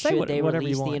You can say should they whatever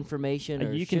release you want. the information,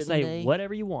 or You can shouldn't say they?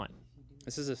 whatever you want.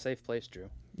 This is a safe place, Drew.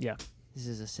 Yeah, This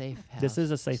is a safe house. this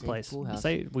is a safe place. pool house.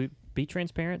 Be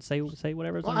transparent. Say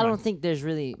whatever's Well, on I your don't mind. think there's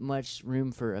really much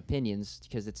room for opinions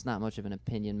because it's not much of an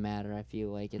opinion matter. I feel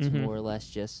like it's Mhm. more or less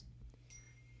just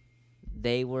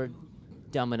they were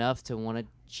dumb enough to want to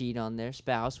cheat on their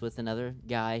spouse with another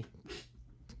guy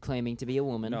claiming to be a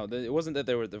woman. No, it wasn't that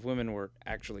the women were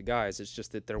actually guys. It's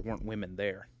just that there weren't women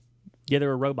there. Yeah, there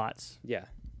were robots. Yeah.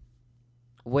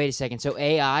 Wait a second. So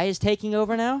AI is taking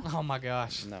over now? Oh my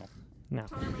gosh. No. No.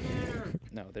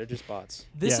 No, they're just bots.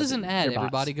 This Yeah, is an they're ad. bots.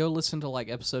 Everybody go listen to like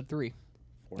episode 3.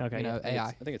 Okay. You know, I think AI.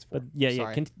 I think it's 4. But yeah.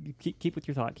 Sorry. Keep with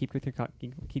your thought. Keep with your thought.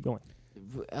 Keep going.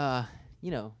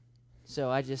 You know. So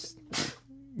I just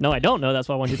No, I don't know. That's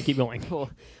why I wanted you to keep going. well,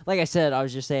 like I said, I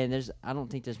was just saying I don't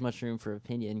think there's much room for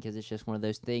opinion because it's just one of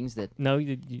those things that No,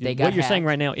 They got what you're saying hacked.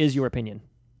 right now is your opinion.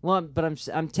 well, but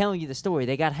I'm telling you the story.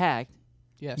 They got hacked.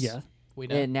 Yes. Yeah. We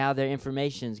know. And now their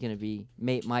information is going to be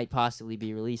might possibly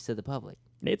be released to the public.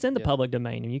 It's in the Yeah. public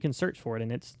domain, and you can search for it,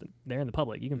 and it's there in the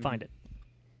public. You can find it.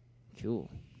 Cool.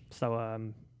 So,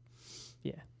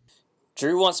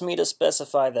 Drew wants me to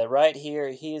specify that right here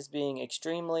he is being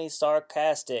extremely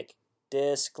sarcastic.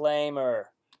 Disclaimer.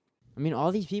 I mean,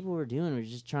 all these people were doing was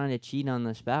just trying to cheat on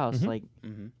their spouse, Mhm. like,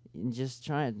 Mm-hmm. and just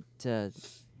trying to,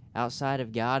 outside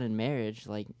of God and marriage,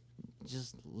 like,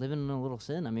 just living in a little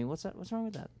sin. I mean, what's wrong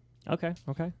with that? okay.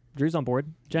 Drew's on board.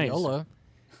 James, YOLO.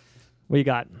 what you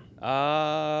got?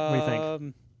 do you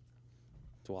think?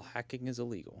 Well, hacking is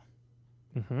illegal.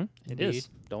 Mm-hmm. It Indeed. is.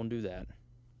 Don't do that.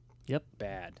 Yep.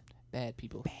 Bad. Bad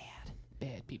people.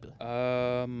 Bad people.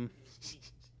 I don't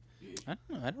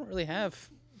know. I don't really have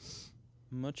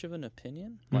much of an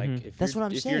opinion. Like, Mhm. if That's you're, what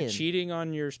I'm if saying. you're cheating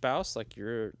on your spouse, like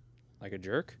you're like a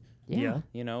jerk. Yeah.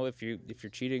 You know, if you're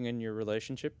cheating in your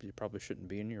relationship, you probably shouldn't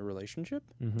be in your relationship.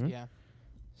 Mm-hmm. Yeah.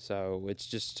 So it's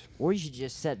just Or you should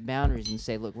just set boundaries and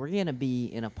say, look, we're going to be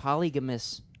in a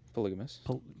polygamous polygamous.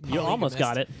 You almost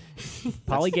got it.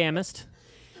 Polygamist.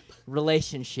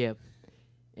 relationship,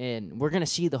 and we're going to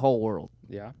see the whole world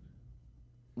Yeah.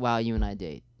 while you and I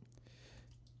date.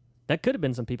 That could have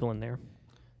been some people in there.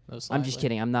 Most I'm just likely.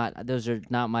 kidding. I'm not. Those are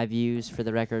not my views, for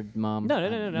the record, Mom. No,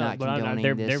 I'm not but I'm not- condoning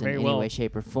they're this very in well- any way,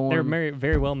 shape, or form. There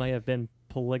very well may have been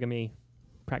polygamy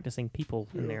practicing people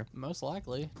in there. Most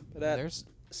likely. But at There's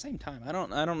the same time, I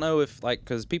don't know if like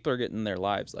because people are getting their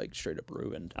lives like straight up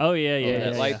ruined. Oh yeah, Over yeah,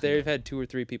 that. yeah. Like yeah. they've had 2 or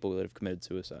 3 people that have committed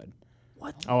suicide.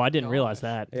 Oh, I didn't realize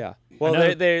that. Yeah. Well,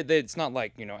 know- they it's not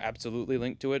like absolutely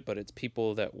linked to it, but it's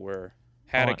people that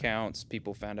had On- accounts.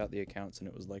 People found out the accounts, and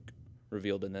it was like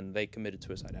revealed, and then they committed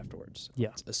suicide afterwards. Yeah.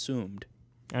 It's assumed.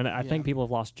 And I think Yeah. people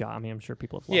have lost jobs. I mean, I'm sure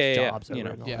people have lost Yeah, jobs you over know.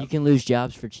 it and all Yeah. that. You can lose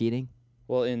jobs for cheating.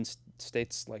 Well, in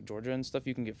states like Georgia and stuff,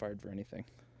 you can get fired for anything.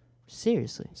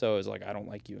 Seriously. So it's like I don't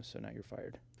like you, so now you're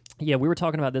fired. Yeah, we were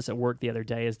talking about this at work the other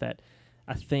day. Is that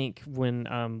I think when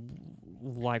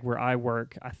like where I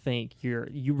work, I think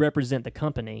you represent the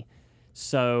company.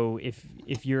 So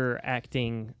if you're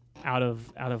acting out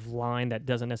of line that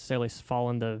doesn't necessarily fall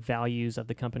in the values of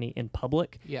the company in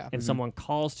public, yeah. and someone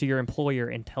calls to your employer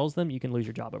and tells them, you can lose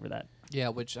your job over that. Yeah,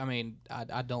 which I mean,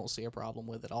 I don't see a problem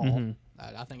with at all. Mhm.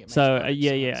 I think it makes So perfect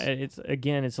yeah, sense.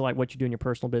 it's like what you do in your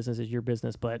personal business is your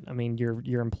business, but I mean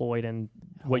you're employed and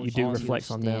what you do Hold you to a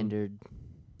reflects on them. standard.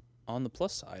 On the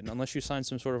plus side, unless you sign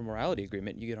some sort of morality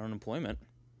agreement, you get unemployment.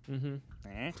 Mm-hmm.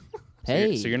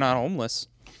 Hey. So you're not homeless.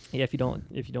 Yeah, if you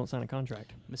don't sign a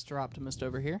contract, Mr. Optimist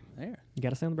over here. There. you got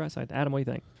to stay on the bright side. Adam, what do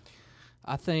you think?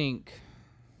 I think,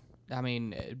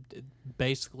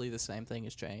 basically the same thing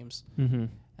as James. Mm-hmm.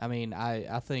 I mean,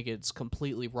 I think it's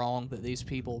completely wrong that these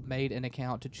people made an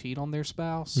account to cheat on their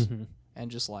spouse Mm-hmm. and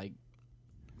just like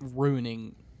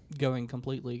going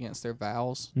completely against their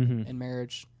vows Mm-hmm. in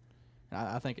marriage.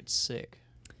 I think it's sick.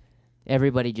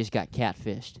 Everybody just got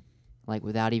catfished, like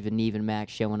without even Neve and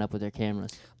Max showing up with their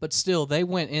cameras. But still, they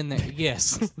went in there.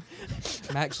 Yes,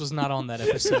 Max was not on that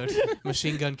episode.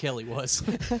 Machine Gun Kelly was.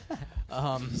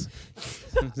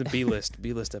 It's a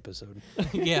B-list episode.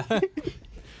 Yeah.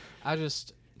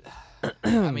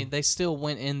 I mean, they still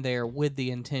went in there with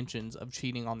the intentions of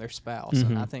cheating on their spouse,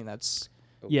 and I think that's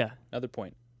Yeah. Another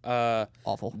point.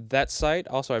 awful. That site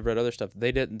also, I've read other stuff.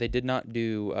 They did not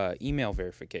do email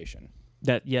verification.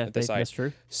 That At the site. that's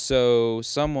true. So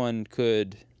someone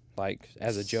could, like,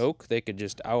 as a joke, they could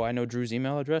just, I know Drew's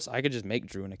email address. I could just make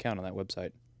Drew an account on that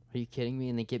website. Are you kidding me?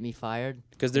 And they get me fired?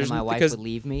 Because And there's then my wife because would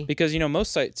leave me? because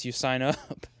most sites you sign up.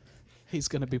 He's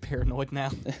gonna be paranoid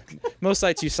now. Most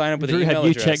sites you sign up with Drew, an email have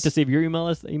you address. checked to see if your email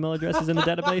address is in the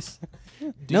database?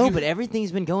 No, but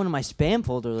everything's been going to my spam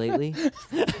folder lately.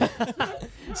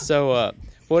 So,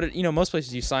 most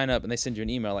places you sign up and they send you an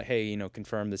email like, hey,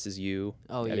 confirm this is you.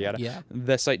 Oh, yada, yeah. yada. Yeah.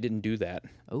 The site didn't do that.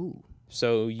 Oh,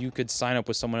 So you could sign up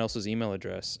with someone else's email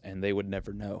address and they would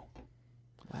never know.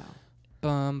 wow.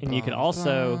 And you could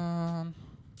also-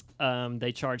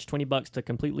 They charge $20 to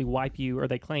completely wipe you, or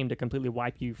they claim to completely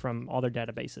wipe you from all their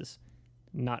databases.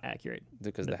 Not accurate.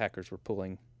 Because the hackers were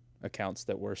pulling accounts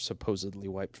that were supposedly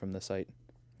wiped from the site.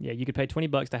 Yeah, you could pay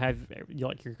 $20 to have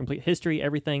your complete history,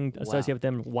 everything associated with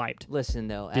them wiped. Listen,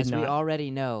 though, Did as we not. already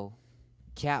know,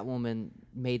 Catwoman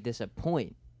made this a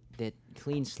point that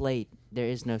clean slate, there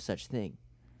is no such thing.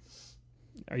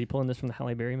 Are you pulling this from the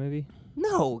Halle Berry movie?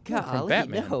 No, golly,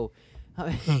 Batman. no.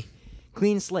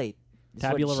 Clean slate. is what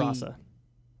Tabula she- rasa.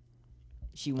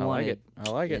 She I wanted like it. I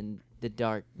like it. in The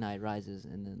Dark Knight Rises,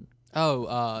 and then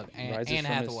Rises Anne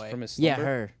from Hathaway. His, from his yeah,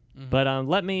 slumber. her. But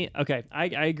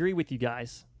I agree with you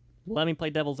guys. Let me play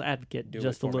devil's advocate Do it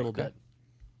just a for me, little okay. bit.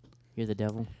 You're the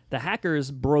devil. The hackers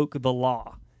broke the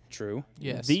law. True.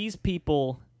 Yes. These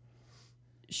people,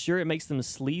 sure, it makes them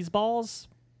sleazeballs,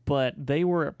 but they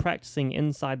were practicing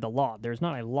inside the law. There's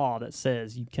not a law that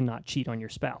says you cannot cheat on your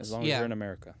spouse. As long as Yeah. you're in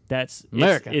America. That's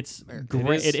America. It's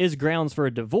America. it is grounds for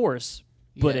a divorce,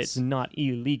 but Yes. it's not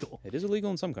illegal. It is illegal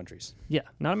in some countries. Yeah,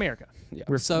 not America. Yeah.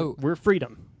 We're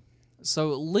freedom. So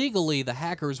legally, the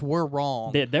hackers were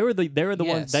wrong. They were the ones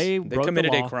Yes. they They broke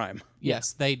committed the law. a crime.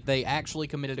 Yes, they actually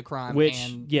committed a crime, Which,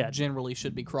 and yeah. generally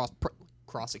should be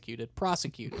prosecuted.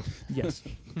 Yes,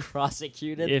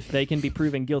 Prosecuted. if they can be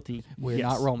proven guilty, We're yes,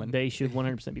 not Roman. They should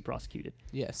 100% be prosecuted.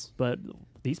 Yes. But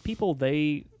these people,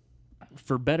 they,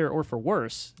 for better or for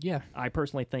worse, Yeah. I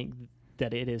personally think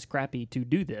that it is crappy to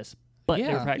do this, but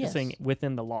they're Yeah. practicing Yes.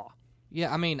 within the law.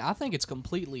 Yeah, I mean, I think it's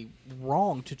completely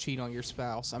wrong to cheat on your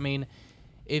spouse. I mean,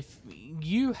 if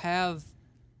you have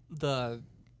the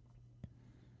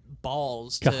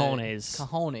balls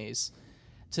cojones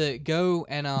to go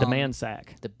and The man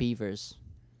sack. the beavers.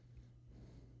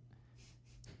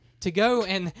 to go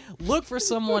and look for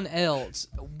someone else,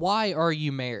 why are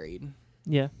you married?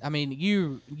 Yeah. I mean,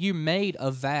 you made a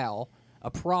vow,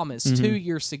 a promise to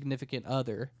your significant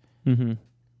other Mm-hmm.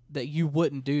 that you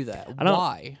wouldn't do that. I don't-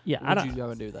 Why yeah, I would don't- you go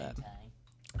and do that?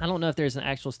 I don't know if there's an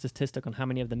actual statistic on how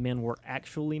many of the men were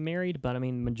actually married, but I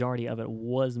mean, majority of it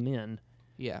was men,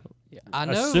 Yeah. I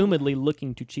know. assumedly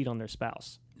looking to cheat on their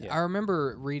spouse. Yeah. I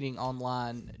remember reading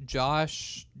online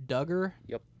Josh Duggar.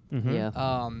 Mhm.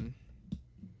 Yeah.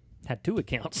 Had 2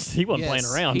 accounts. He wasn't playing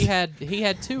yes, around. He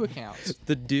had 2 accounts.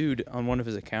 The dude on one of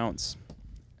his accounts,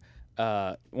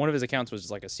 was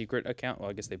just like a secret account. Well,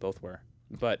 I guess they both were.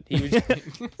 But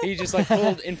he just like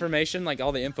pulled information, like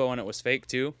all the info on it was fake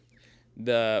too.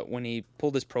 When he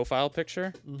pulled his profile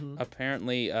picture,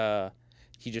 apparently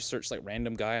he just searched like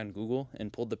random guy on Google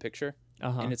and pulled the picture.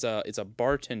 Uh-huh. And it's a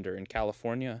bartender in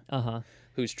California Uh-huh.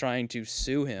 who's trying to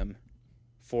sue him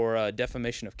for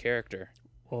defamation of character.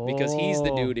 Because he's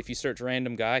the dude, if you search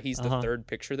random guy, he's the Uh-huh. third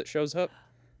picture that shows up.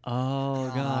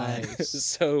 Oh, God.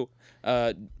 So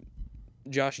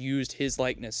Josh used his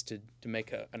likeness to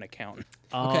make an account.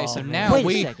 Okay, so Oh, man. now Wait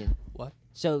we a second. What?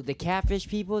 So the catfish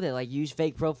people that like use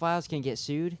fake profiles can get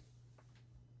sued?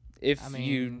 If I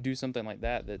you mean- do something like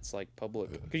that, that's like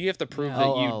public. Because you have to prove Yeah.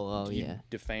 that you yeah.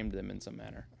 defamed them in some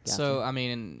manner. So I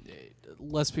mean,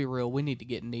 let's be real. We need to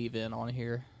get Neve in on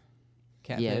here.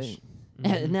 Catfish.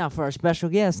 Yeah. Now for our special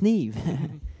guest, Neve.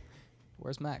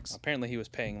 Where's Max? Apparently, he was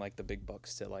paying like the big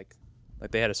bucks to like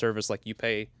they had a service like you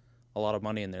pay a lot of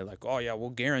money and they're like, oh yeah, we'll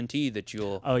guarantee that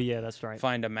you'll Oh, yeah, that's right.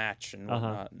 find a match and Uh-huh.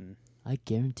 whatnot. And I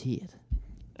guarantee it.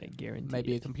 I guarantee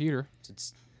Maybe a it. computer.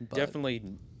 it's definitely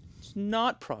it's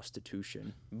not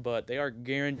prostitution, but they are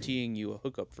guaranteeing you a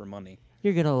hookup for money.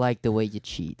 You're gonna like the way you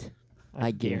cheat. I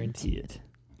I guarantee it.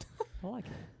 I like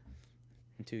it.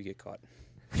 Until you get caught.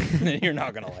 Then you're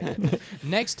not gonna like it.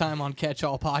 Next time on Catch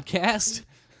All Podcast.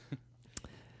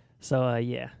 So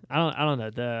yeah, I don't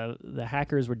know. The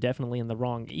hackers were definitely in the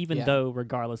wrong, even Yeah. though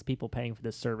regardless, people paying for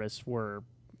this service were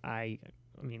I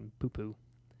mean poo poo.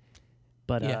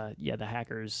 But Yeah. the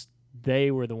hackers,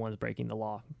 they were the ones breaking the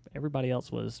law. Everybody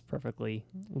else was perfectly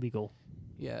legal.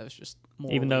 Yeah, it's just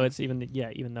Even though morally- it's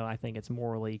even though I think it's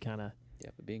morally kind of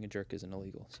Yeah, but being a jerk isn't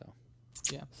illegal. So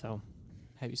so.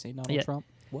 Have you seen Donald Yeah. Trump?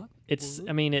 What? It's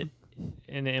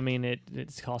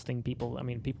it's costing people. I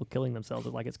mean, people killing themselves.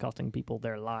 Like it's costing people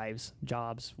their lives,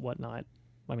 jobs, whatnot.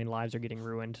 I mean, lives are getting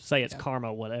ruined. Say it's Yeah.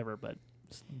 karma, whatever, but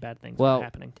bad things Well, are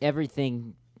happening.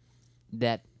 everything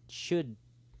that should.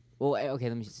 Well, okay,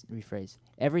 let me rephrase.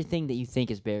 Everything that you think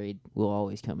is buried will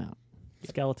always come out.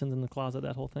 Skeletons in the closet,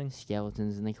 that whole thing.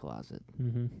 Skeletons in the closet.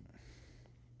 Mm-hmm.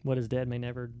 What is dead may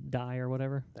never die, or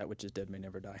whatever. That which is dead may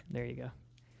never die. There you go.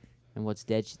 And what's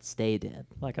dead should stay dead.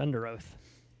 Like Under Oath.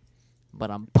 But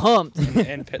I'm pumped.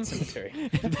 And Pet Cemetery.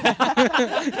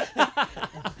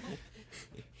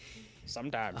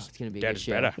 Sometimes It's gonna be a dead good is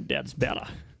show. better. Dead's better.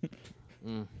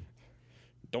 Mm.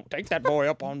 Don't take that boy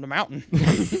up on the mountain.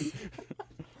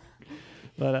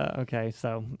 But okay,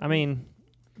 so I mean,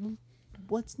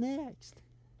 What's next?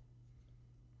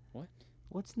 What?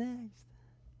 What's next?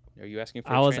 Are you asking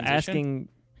for I a was transition?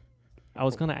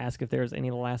 going to ask if there was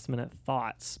any last minute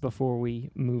thoughts before we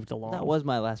moved along. That was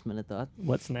my last minute thought.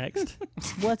 What's next?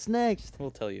 What's next?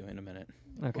 We'll tell you in a minute.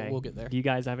 Okay, We'll get there. Do you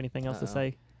guys have anything else to Uh-oh.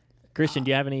 say? Christian,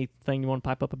 do you have anything you want to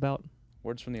pipe up about?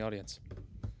 Words from the audience.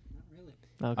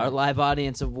 Okay. Our live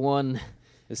audience of one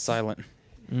Is silent.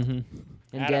 Mm-hmm.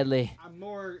 and Adam. deadly. I'm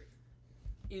more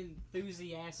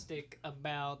enthusiastic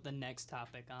about the next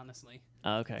topic, honestly.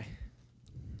 Okay.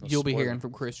 You'll be Spoiler. hearing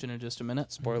from Christian in just a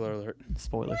minute. Spoiler alert.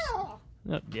 Spoilers.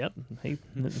 Yep. Hey,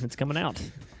 it's coming out.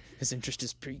 His interest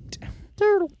is peaked.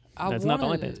 That's not the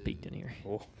only thing that's peaked in here.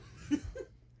 Oh.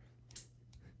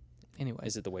 Anyway,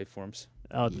 Is it the waveforms?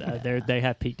 Oh, they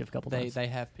have peaked a couple times. they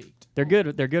have peaked. They're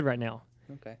good. They're good right now.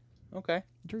 Okay. Okay.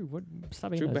 Drew, what?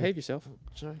 Stop being Drew, nosy. behave yourself.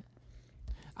 Sorry.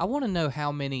 I want to know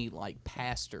how many like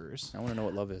pastors. I want to know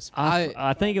what love is.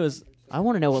 I think it was. I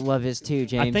want to know what love is too,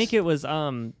 James. I think it was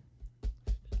an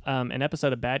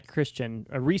episode of Bad Christian,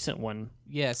 a recent one,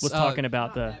 Yes, was talking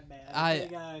about the. That bad. I- Hey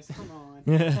guys, come on.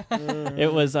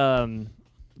 It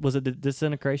was it the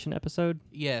disintegration episode?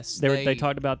 yes. They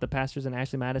talked about the pastors in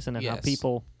Ashley Madison and how Yes.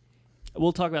 people.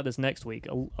 We'll talk about this next week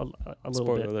a little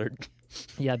Spoiler bit. alert.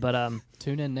 Yeah, but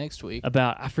Tune in next week.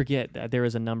 about I forget there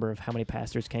is a number of how many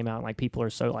pastors came out and like people are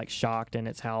so like shocked, and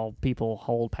it's how people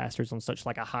hold pastors on such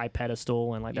like a high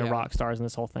pedestal and like they're Yeah. rock stars and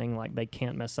this whole thing, like they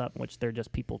can't mess up, which they're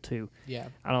just people too. Yeah.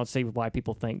 I don't see why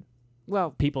people think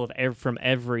Well, people of from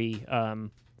every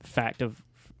fact of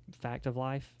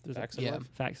life. Is that- Facts of Yeah. life.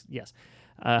 Facts, yes.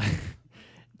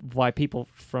 Why people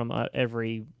from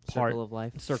every part circle of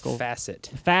life. circle Facet.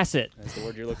 facet, That's the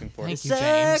word you're looking for. Thank you,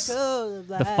 James. Circle of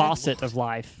the life. faucet of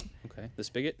life. Okay. The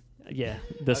spigot. Yeah,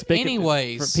 the spigot.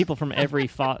 anyways. people from every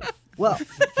Well,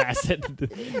 facet,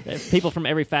 people from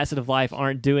every facet of life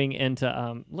aren't doing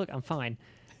into. Look, I'm fine.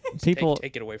 People,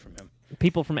 Take it away from him.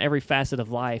 people from every facet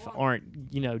of life aren't,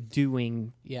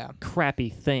 doing Yeah. crappy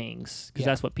things because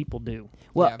Yeah. that's what people do.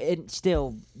 well, Yeah. and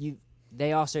still,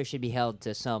 they also should be held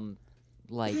to some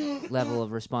like level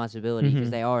of responsibility because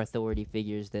Mhm. they are authority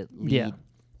figures that lead Yeah.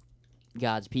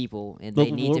 God's people, and But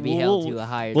they need to be held to a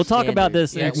higher. We'll talk about standard.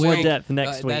 this Yeah, in more week. depth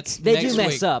next week. That's They next do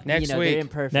mess week. up. Next They're week.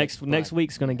 imperfect. Next but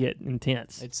week's going to get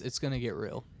intense It's gonna get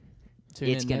real. Tune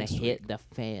it's in gonna next hit week. the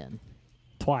fan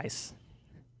twice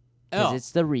because Oh.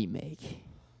 it's the remake.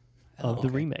 of the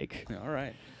Okay. remake. All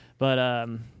right. But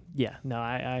yeah, no,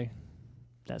 I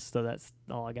that's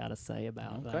all I got to say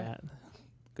about Okay. that.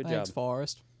 Good Thanks, job.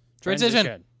 Forrest.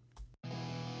 Transition.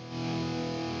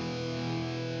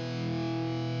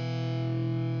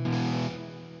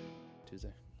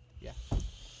 Tuesday.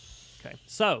 Okay,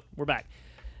 so we're back.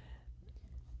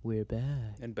 We're back.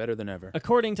 And better than ever.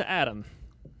 According to Adam,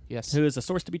 Yes. who is a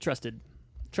source to be trusted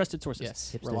sources.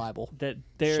 Yes. Hipster. Reliable. That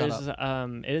there's Shut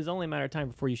it is only a matter of time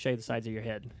before you shave the sides of your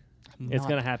head. It's Not-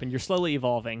 gonna happen. You're slowly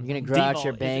evolving. You're gonna grow out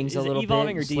your Devol- bangs is a it little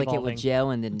evolving bit, or slick it devolving? with gel,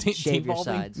 and then shave your Devolving?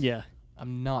 sides. Yeah.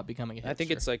 I'm not becoming a hipster. I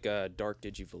think it's like a dark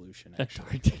digivolution. That's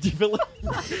Actually.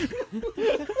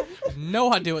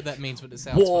 no idea what that means, but it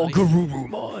sounds funny.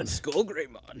 Garurumon. Skull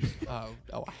Greymon.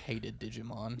 Oh, I hated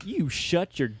Digimon. You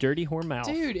shut your dirty whore mouth.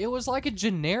 Dude, it was like a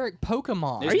generic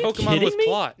Pokemon. There's you Pokemon kidding with me?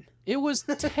 plot. It was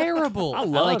terrible. I I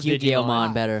love like Yu-Gi-Oh! Digimon.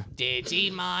 Mon better.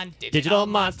 Digimon, Digital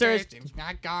monsters.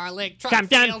 Not garlic. Come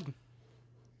down.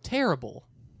 Terrible.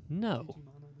 No.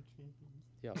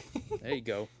 Yeah. There you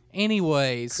go.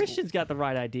 Anyways, Christian's got the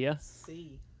right idea.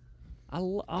 See.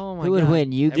 Oh my Who would God.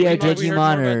 win, Yu-Gi-Oh! Have we heard more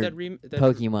Digimon, about or that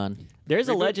Pokemon? There's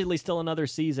Reboot? allegedly still another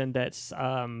season that's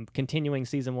continuing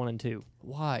season 1 and 2.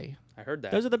 why? I heard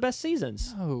that. Those are the best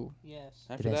seasons. Oh, Yes.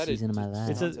 After The best that, season of my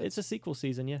life. It's a sequel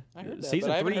season, yeah. I heard that, season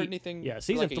but I haven't 3. heard anything Yeah, for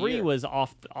season like a 3 year. was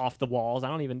off the walls. I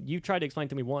don't even. You tried to explain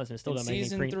to me once, and it still In doesn't make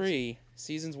season any 3,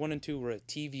 seasons 1 and 2 were a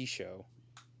TV show,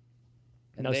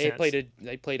 and No they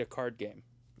sense. played a card game.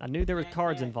 I knew there were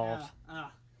cards involved.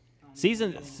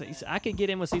 I could get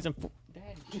in with season 4. Dad,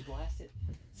 you blast it.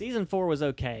 Season 4 was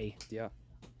okay. Yeah.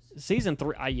 Season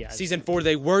 3, yeah. Season 4,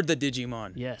 they were the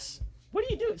Digimon. Yes. What are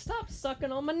you doing? Stop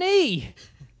sucking on my knee.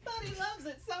 But he loves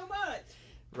it so much.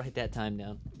 Write that time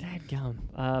down.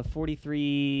 Dadgum.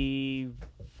 43.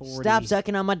 40. Stop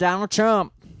sucking on my Donald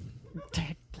Trump.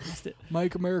 Dad, blast it.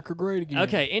 Make America great again.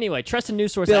 Okay. Anyway, trusted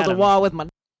news source. Build Adam. a wall with my.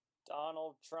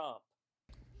 Donald Trump.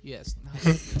 Yes.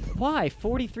 Why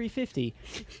 4350?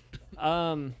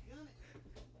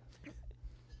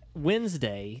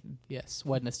 Wednesday, Yes.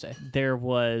 Wednesday. there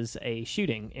was a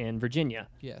shooting in Virginia.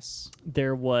 Yes.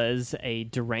 There was a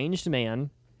deranged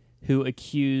man who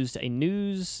accused a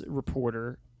news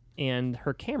reporter and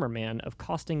her cameraman of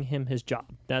costing him his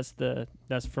job. That's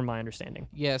from my understanding.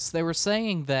 Yes, they were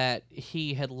saying that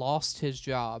he had lost his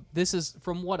job. This is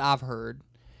from what I've heard.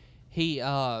 He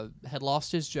had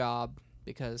lost his job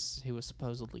because he was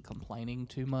supposedly complaining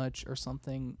too much or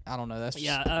something. I don't know. That's just,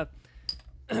 Yeah,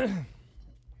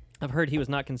 I've heard he was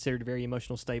not considered very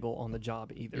emotional stable on the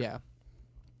job either. yeah.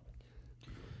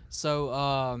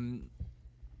 So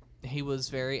he was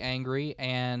very angry,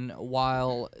 and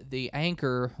while the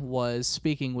anchor was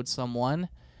speaking with someone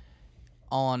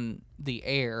on the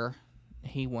air,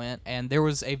 he went and there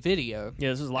was a video. Yeah,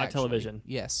 this was live actually. television.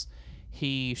 Yes,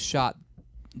 he shot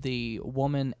the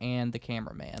woman and the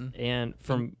cameraman. And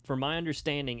from my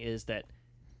understanding is that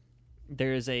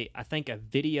there is I think a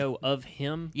video of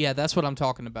him, Yeah, that's what I'm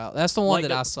talking about. That's the one Like that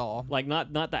the- I saw. like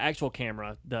not the actual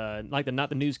camera, not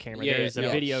the news camera. Yeah, There's a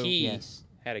yeah. video. He Yes.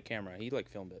 had a camera. He like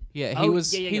filmed it. Yeah, Oh, he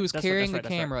was yeah, he was that's right, carrying that's the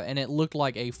right. camera, and it looked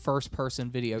like a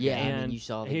first-person video Yeah, game. I mean, And you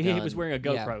saw the he was gun wearing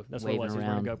a Yeah. GoPro. That's what it was. He was waving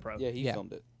wearing a around. GoPro. Yeah, he Yeah.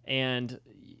 filmed it. And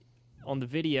on the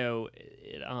video,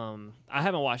 I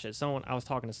haven't watched it. I was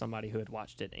talking to somebody who had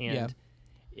watched it, and Yeah.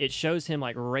 it shows him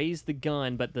like raise the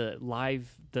gun, but the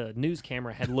news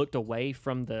camera had looked away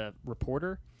from the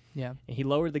reporter. Yeah. And he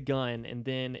lowered the gun, and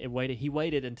then he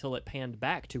waited until it panned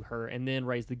back to her, and then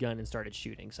raised the gun and started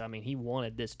shooting. So I mean, he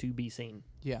wanted this to be seen.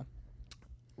 Yeah.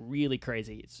 Really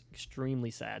crazy. It's extremely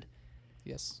sad.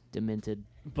 Yes. Demented.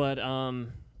 But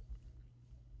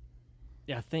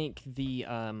yeah, I think the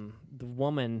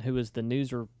woman who was the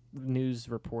news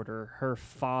reporter, her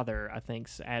father, I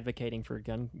think's advocating for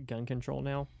gun control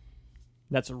now.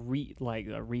 That's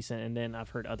recent, and then I've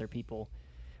heard other people.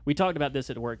 We talked about this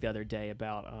at work the other day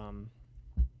about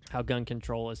how gun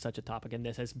control is such a topic, and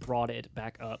this has brought it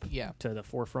back up Yeah. to the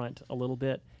forefront a little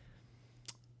bit.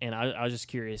 And I was just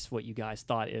curious what you guys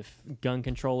thought, if gun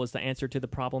control is the answer to the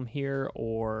problem here,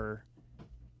 or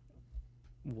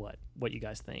what you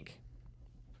guys think,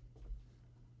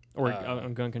 or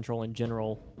on gun control in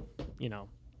general,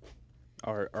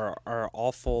 Our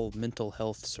awful mental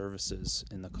health services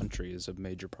in the country is a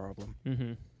major problem.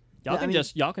 Mm-hmm. Yeah, I mean-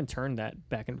 Y'all can turn that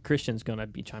back, and Christian's gonna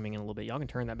be chiming in a little bit. Y'all can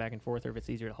turn that back and forth, or if it's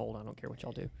easier to hold, I don't care what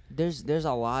y'all do. There's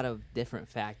a lot of different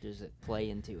factors that play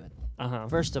into it.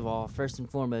 First and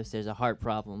foremost, there's a heart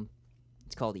problem.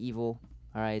 It's called evil.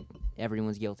 All right,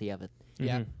 everyone's guilty of it.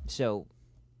 Yeah. Mhm. So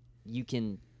you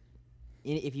can,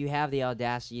 if you have the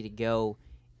audacity to go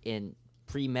and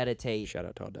premeditate Shout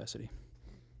out to Audacity.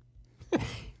 that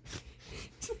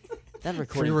Free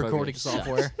recording recording program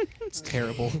software. It's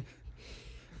terrible. sucks.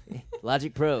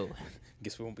 Logic Pro.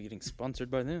 Guess we won't be getting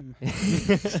sponsored by them. You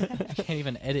can't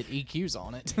even edit EQs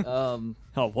on it. Oh,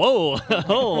 whoa! Oh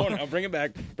Oh, no, bring it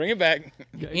back. Bring it back.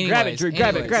 grab it, Drew.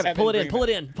 Grab it. anyways. Pull it in. Bring Pull it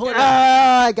it in. Pull it in.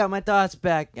 Ah, I got my thoughts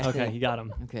back. Okay, you got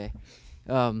him. Okay.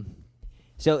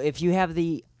 So if you have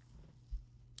the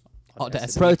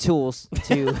Audacity. Pro Tools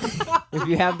to, if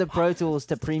you have the Pro Tools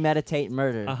to premeditate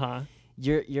murder, Uh-huh.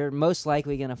 you're most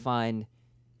likely gonna find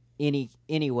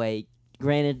anyway.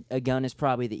 Granted, a gun is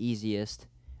probably the easiest.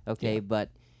 Okay, but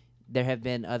there have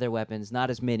been other weapons,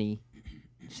 not as many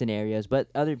scenarios, but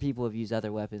other people have used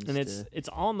other weapons. And it's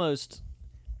almost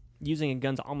using a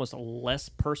gun's almost less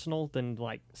personal than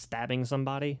like stabbing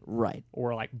somebody right.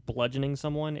 or like bludgeoning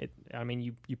someone.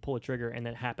 You pull a trigger and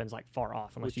then it happens like far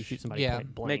off unless you shoot somebody yeah,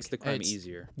 point blank. Makes the crime It's-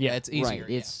 easier. Yeah, it's easier.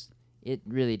 Right. It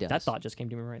really does. That thought just came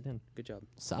to me right then. Good job.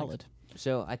 solid.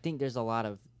 So I think there's a lot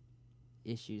of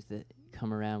issues that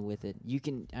come around with it. You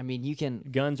can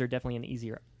Guns are definitely an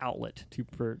easier outlet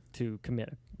to commit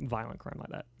a violent crime like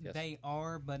that. Yes. They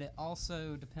are, but it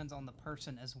also depends on the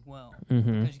person as well.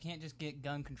 Mm-hmm. Because you can't just get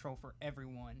gun control for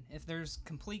everyone. If there's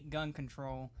complete gun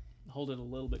control, Hold it a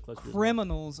little bit closer.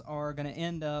 criminals are going to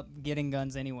end up getting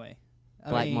guns anyway.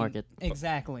 Black market.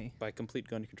 Exactly. By complete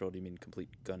gun control, do you mean complete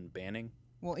gun banning?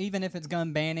 Well, even if it's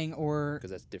gun banning or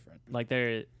Because that's different. Like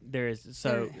there is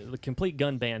the complete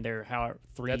gun ban. There are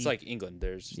three. That's like England.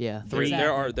 There's Yeah. three.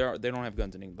 Exactly. There are. They don't have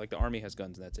guns in England. Like the army has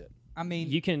guns, and that's it. I mean,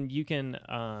 you can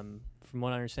from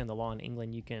what I understand the law in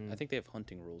England you can I think they have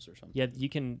hunting rules or something. yeah you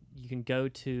can go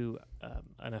to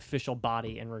an official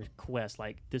body and request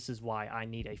like this is why I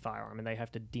need a firearm, and they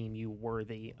have to deem you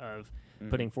worthy of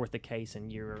putting forth the case,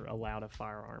 and you're allowed a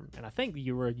firearm. And I think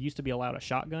you were used to be allowed a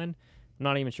shotgun. I'm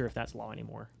not even sure if that's law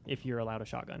anymore. If you're allowed a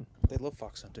shotgun. They love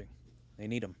fox hunting. They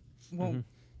need them. Well,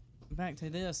 back to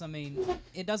this. I mean,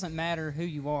 it doesn't matter who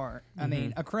you are. I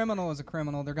mean, a criminal is a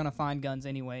criminal. They're going to find guns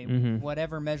anyway.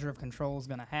 Whatever measure of control is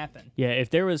going to happen. Yeah, if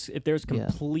there was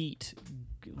complete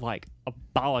like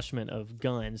abolishment of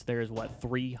guns, there's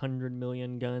 300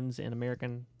 million guns in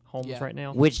American homes right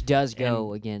now. Which does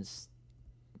go against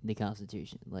the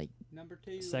Constitution. Like Number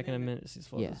 2. Second Amendment.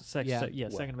 Second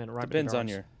Amendment. Right. Depends on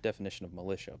your definition of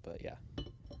militia, but yeah.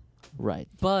 right.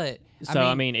 But So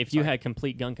I mean, if you had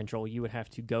complete gun control, you would have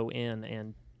to go in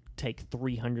and take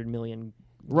 300 million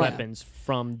weapons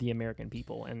from the American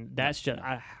people, and that's just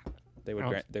They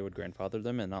would grandfather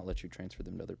them and not let you transfer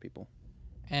them to other people.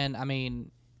 And I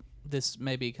mean, this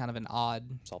may be kind of an odd.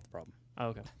 Solve the problem.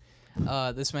 okay.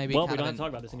 This may be. Well, kind we of don't have to talk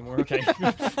about this anymore.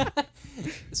 Okay.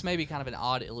 This may be kind of an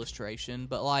odd illustration,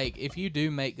 but like if you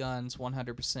do make guns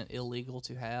 100% illegal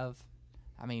to have,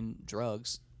 I mean,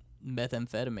 drugs,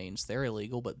 methamphetamines, they're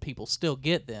illegal, but people still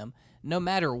get them. No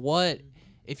matter what,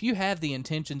 if you have the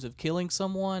intentions of killing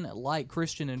someone, like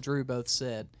Christian and Drew both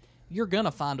said, you're going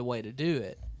to find a way to do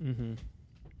it. Mm-hmm.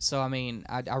 So, I mean,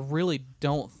 I really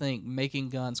don't think making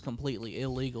guns completely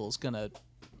illegal is going to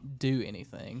do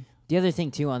anything. The other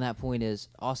thing, too, on that point is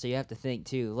also you have to think,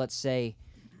 too, let's say,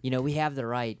 we have the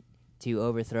right to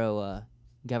overthrow a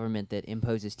government that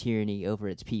imposes tyranny over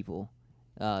its people.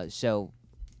 So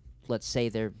let's say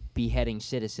they're beheading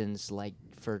citizens, like,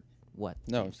 for what?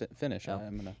 No, finish. Oh.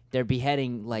 I'm gonna. They're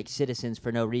beheading, like, citizens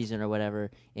for no reason or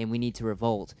whatever, and we need to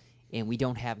revolt, and we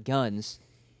don't have guns.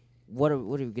 What are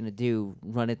we going to do?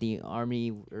 Run at the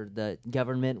army or the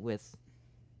government with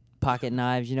pocket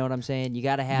knives? You know what I'm saying? You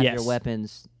got to have your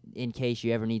weapons in case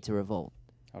you ever need to revolt.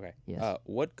 Okay. Yes.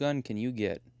 What gun can you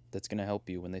get that's gonna help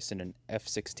you when they send an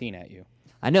F-16 at you?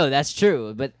 I know that's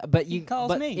true, but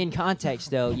calls me. in context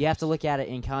though, you have to look at it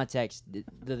in context.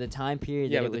 The time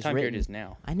period Yeah, that but it the was time written. period is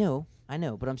now. I know,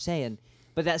 but I'm saying,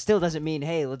 but that still doesn't mean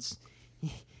hey, let's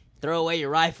throw away your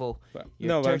rifle. But, Your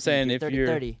no, but I'm turkey, saying your if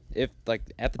 30-30. if like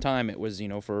at the time it was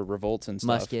for revolts and stuff.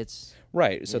 Muskets.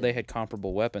 Right. So Yeah. they had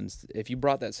comparable weapons. If you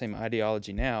brought that same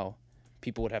ideology now,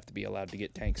 people would have to be allowed to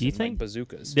get tanks Do you and think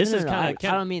bazookas. This No, is no, kind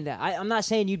I don't mean that. I'm not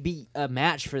saying you'd be a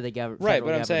match for the government. Right,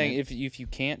 but I'm saying if you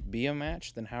can't be a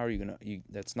match, then how are you gonna?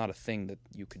 That's not a thing that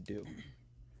you could do.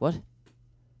 what?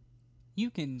 You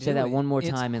can do Say that it. one more It's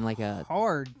time in like a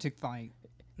hard to fight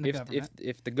the government.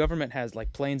 If the government has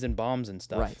like planes and bombs and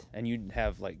stuff, Right. and you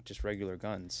have like just regular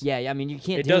guns, yeah. I mean, you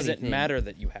can't. it do doesn't anything. matter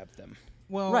that you have them.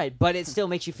 well, Right, but it still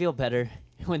makes you feel better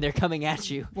when they're coming at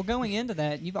you. Well, going into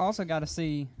that, you've also got to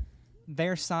see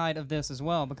their side of this as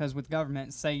well, because with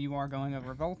government, say you are going a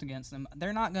revolt against them,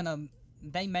 they're not going to,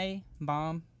 they may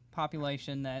bomb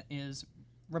population that is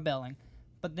rebelling,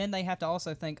 but then they have to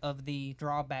also think of the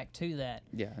drawback to that.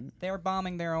 Yeah. They're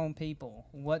bombing their own people.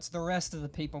 What's the rest of the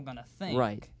people going to think?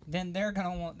 Right. Then they're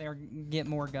going to want get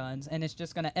more guns, and it's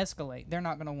just going to escalate. They're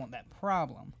not going to want that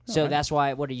problem. So that's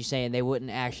why. What are you saying? They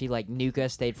wouldn't actually like nuke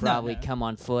us. They'd probably no. come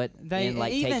on foot They and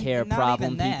like even, take care of not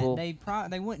problem even that, people.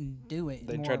 They wouldn't do it.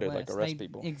 They'd more try or to, like, less. arrest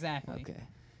people. Exactly. Okay.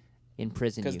 In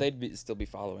prison. Because you. they'd still be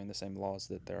following the same laws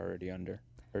that they're already under,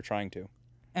 or trying to.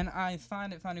 And I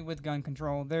find it funny with gun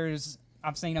control.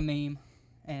 I've seen a meme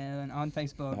and on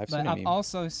Facebook, I've but seen a I've meme.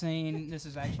 also seen, this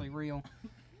is actually real,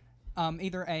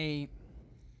 either a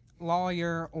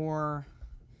lawyer or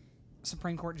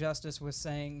Supreme Court justice was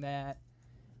saying that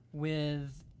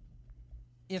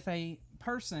if a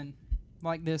person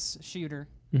like this shooter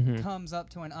Mm-hmm. comes up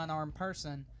to an unarmed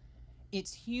person,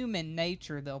 it's human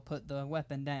nature they'll put the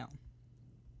weapon down.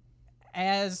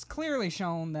 As clearly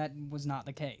shown, that was not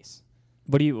the case.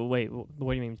 What do you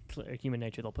mean human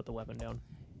nature? They'll put the weapon down.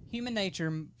 Human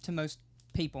nature to most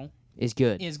people is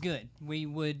good. is good. We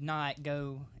would not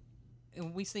go.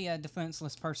 We see a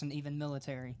defenseless person, even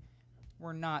military.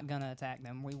 We're not gonna attack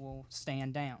them. We will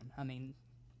stand down. I mean,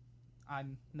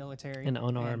 I'm military. An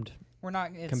unarmed we're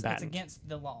not. It's combatant. against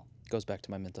the law. Goes back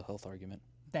to my mental health argument.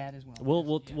 That as well.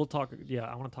 We'll talk. Yeah,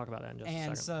 I want to talk about that in just a And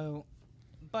second. so,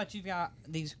 but you've got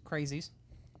these crazies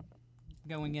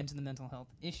going into the mental health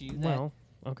issue that Well,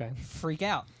 okay. freak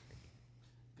out.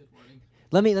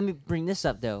 Let me bring this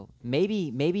up though.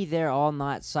 Maybe they're all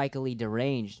not psychically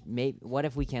deranged. Maybe what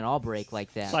if we can all break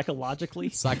like that? Psychologically,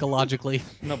 Psychologically.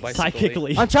 No,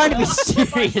 psychically. I'm trying to be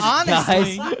serious,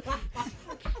 Honestly, guys.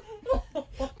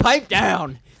 Pipe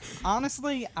down.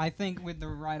 honestly, I think with the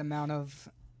right amount of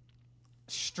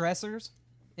stressors,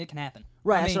 it can happen.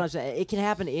 Right, I that's mean, what I'm saying. It can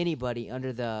happen to anybody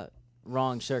under the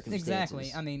wrong circumstances.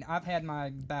 Exactly. I mean, I've had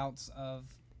my bouts of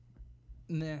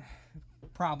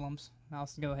problems I'll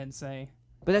go ahead and say.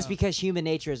 But that's because human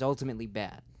nature is ultimately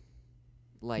bad.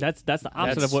 Like That's the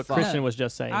opposite That's of what fine. Christian No, was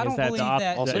just saying. I is don't that believe the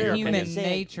that Also But your human opinion.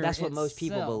 nature That's what most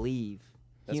people itself- believe.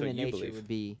 That's what Human you nature believe. would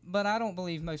be. But I don't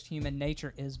believe most human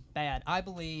nature is bad. I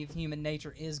believe human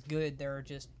nature is good. There are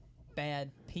just bad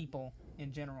people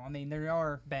in general. I mean, there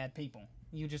are bad people.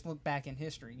 You just look back in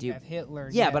history. You Dude, have Hitler.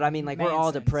 you Yeah, have but I mean, like we're all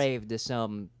Mansons. depraved to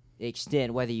some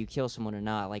extent, whether you kill someone or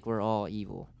not. Like we're all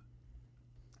evil.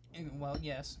 Well,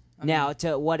 yes. I Now,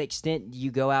 to what extent you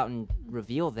go out and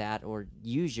reveal that or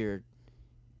use your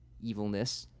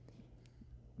evilness,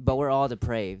 but we're all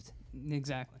depraved, mean,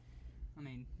 exactly. I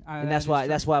mean, and that's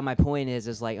why my point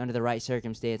is like under the right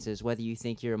circumstances, whether you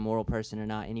think you're a moral person or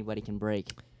not, anybody can break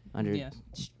under, Yes.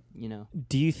 you know.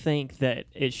 Do you think that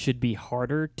it should be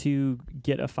harder to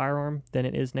get a firearm than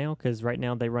it is now? Because right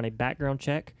now they run a background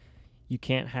check. You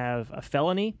can't have a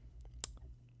felony.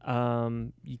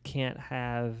 You can't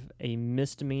have a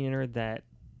misdemeanor that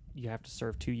you have to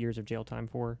serve 2 years of jail time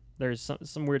for. There's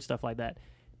some weird stuff like that.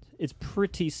 It's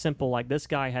pretty simple. Like this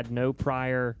guy had no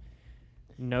prior,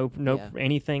 no Yeah.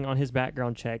 anything on his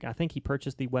background check. I think he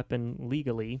purchased the weapon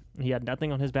legally. He had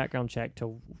nothing on his background check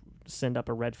to send up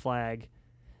a red flag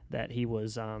that he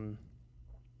was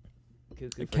Cuckoo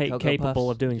for Cocoa capable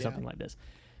Puffs. of doing Yeah. something like this.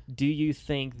 Do you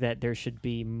think that there should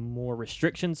be more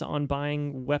restrictions on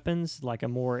buying weapons, like a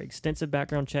more extensive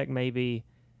background check, maybe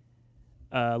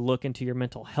look into your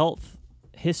mental health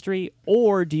history,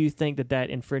 or do you think that that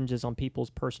infringes on people's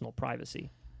personal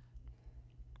privacy?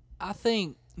 I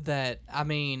think that, I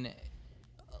mean,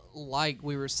 like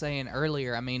we were saying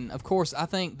earlier, I mean, of course, I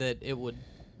think that it would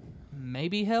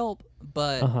maybe help,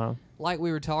 but Uh-huh. like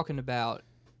we were talking about,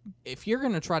 if you're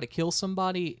going to try to kill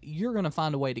somebody, you're going to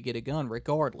find a way to get a gun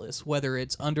regardless, whether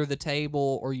it's under the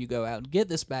table or you go out and get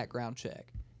this background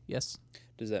check. Yes?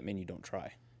 Does that mean you don't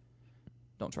try?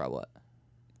 Don't try what?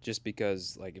 Just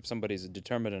because, like, if somebody's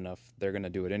determined enough, they're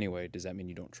gonna do it anyway. Does that mean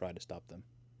you don't try to stop them?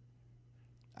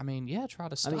 I mean, yeah, try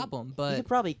to I mean, stop them, You but could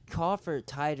probably call for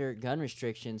tighter gun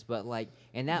restrictions, but like,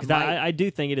 and that 'Cause might, I do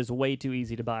think it is way too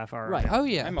easy to buy a firearm. Right. oh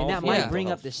yeah, I'm and all that for might mental bring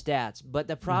health. up the stats. But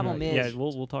the problem Mhm. is, yeah,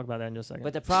 we'll talk about that in just a second.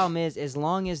 but the problem is, as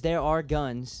long as there are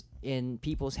guns in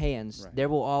people's hands, Right. there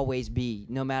will always be,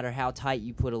 no matter how tight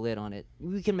you put a lid on it.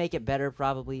 We can make it better,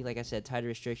 probably, like I said, tighter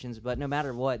restrictions. But no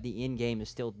matter what, the end game is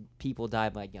still people die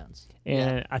by guns.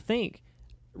 And I think,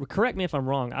 correct me if I'm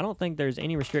wrong, I don't think there's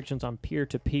any restrictions on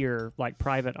peer-to-peer, like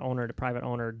private owner to private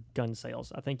owner gun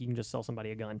sales. I think you can just sell somebody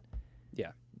a gun.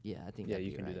 Yeah, I think. Yeah, that'd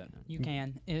you be can do right. that. You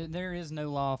can. There is no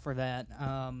law for that.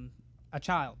 A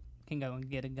child can go and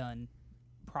get a gun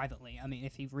privately. I mean,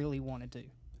 if he really wanted to.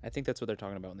 I think that's what they're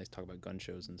talking about when they talk about gun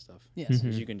shows and stuff. Yes. Mhm.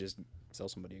 Is you can just sell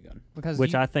somebody a gun. Because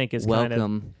Which you, I think is kind of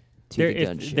Welcome to there. the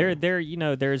gun show.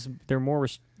 There more.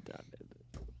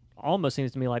 Almost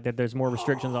seems to me like that. There's more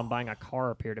restrictions on buying a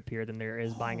car peer to peer than there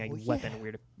is buying a weapon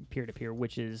peer to peer,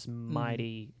 which is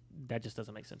mighty. That just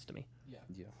doesn't make sense to me.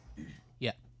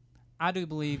 Yeah. I do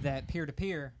believe that peer to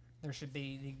peer, there should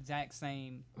be the exact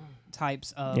same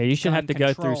types of. Yeah, you should gun have to go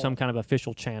through control. some kind of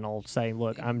official channel saying,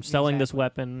 "Look, I'm selling this Exactly.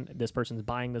 weapon. This person's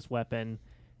buying this weapon."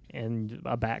 And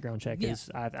a background check Yeah.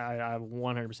 is. I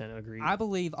 100% agree. I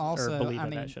believe also. or believe I that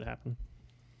mean, that should happen.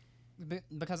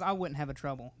 because I wouldn't have a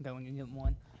trouble going and getting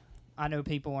one. I know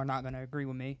people are not going to agree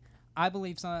with me. I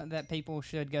believe that people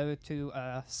should go to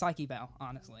a psych eval,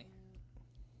 honestly.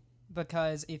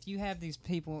 Because if you have these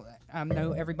people, I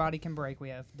know everybody can break. We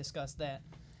have discussed that.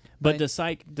 But do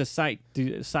psych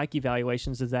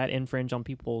evaluations, does that infringe on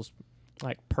people's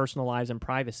like personal lives and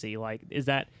privacy? Like, is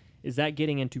that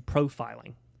getting into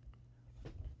profiling?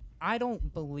 I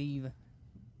don't believe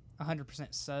 100%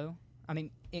 so. I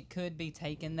mean, it could be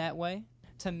taken that way.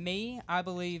 To me, I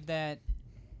believe that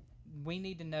we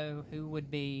need to know who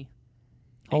would be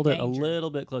Hold it a danger. little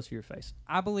bit closer to your face.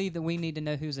 I believe that we need to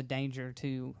know who's a danger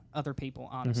to other people,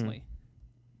 honestly.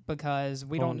 Because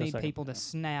we Hold on don't just a need second. people to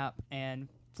snap and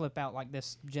flip out like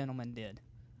this gentleman did.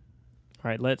 All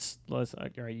right, let's. All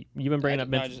right, you've been bringing up.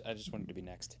 No, mental- I just wanted to be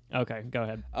next. Okay, go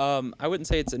ahead. I wouldn't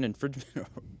say it's an infringement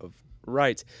of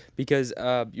rights because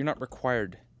you're not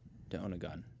required to own a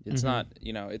gun. It's not,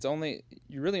 it's only,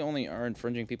 you really only are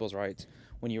infringing people's rights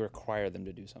when you require them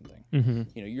to do something.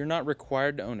 Mm-hmm. You're not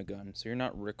required to own a gun, so you're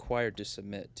not required to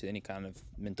submit to any kind of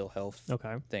mental health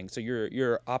Okay. thing. So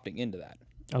you're opting into that.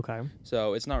 Okay.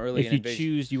 So it's not really If an you invasion.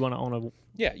 choose, you want to own a.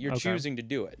 Yeah, you're Okay. choosing to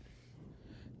do it.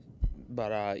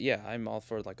 But yeah, I'm all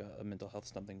for like a mental health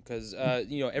something because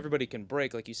everybody can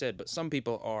break, like you said, but some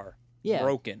people are Yeah.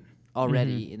 broken.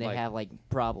 already, and they Like- have like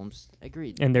problems.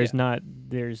 Agreed. And there's Yeah.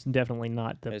 there's definitely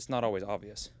not the It's not always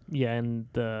obvious. and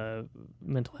the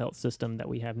mental health system that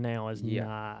we have now is Yeah.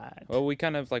 not. Well, we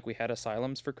kind of we had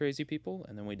asylums for crazy people,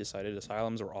 and then we decided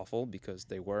asylums were awful because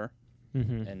they were,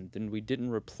 Mm-hmm. and then we didn't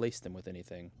replace them with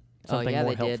anything. Something yeah,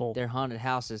 more they helpful. did. They're haunted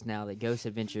houses now that Ghost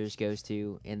Adventures goes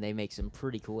to, and they make some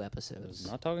pretty cool I was episodes.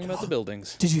 not talking about the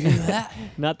buildings. Did you hear that?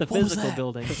 Not the What was physical that?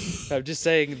 building. I'm just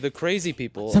saying the crazy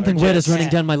people. Something are red just, is running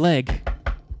down my leg.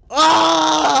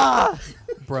 Ah!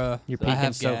 Bruh, You're I peeking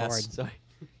have so gas. hard.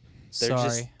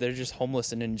 Sorry. They're just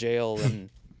homeless and in jail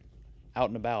and out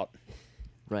and about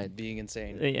Right. being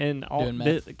insane. And all Doing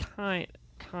meth. the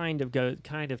kind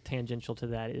of tangential to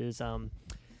that is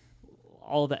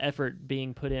all the effort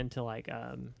being put into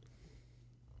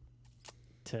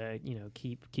to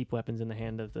keep weapons in the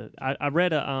hand of the. I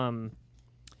read a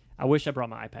I wish I brought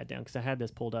my iPad down because I had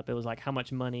this pulled up. It was like how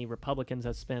much money Republicans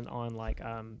have spent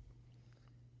on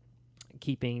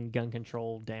keeping gun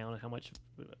control down, and how much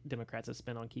Democrats have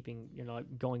spent on keeping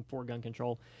going for gun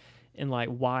control, and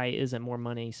why isn't more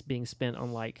money being spent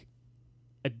on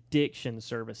addiction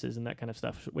services and that kind of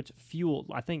stuff, which fuel.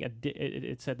 I think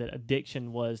it said that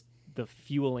addiction was the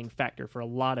fueling factor for a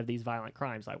lot of these violent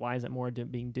crimes. Why isn't more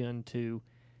being done to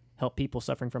help people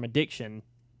suffering from addiction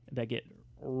that get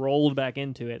rolled back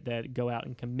into it that go out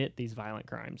and commit these violent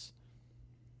crimes?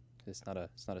 It's not a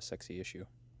sexy issue.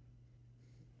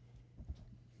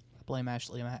 I blame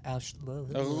Ashley Oh.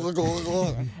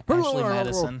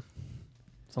 Madison.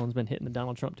 Someone's been hitting the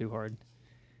Donald Trump too hard.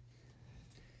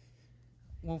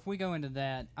 Well, if we go into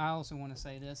that, I also want to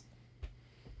say this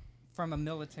from a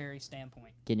military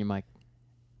standpoint. Get in your mic.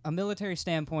 A military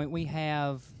standpoint, we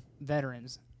have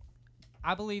veterans.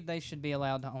 I believe they should be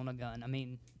allowed to own a gun. I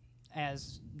mean,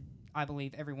 as I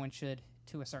believe everyone should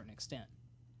to a certain extent.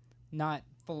 Not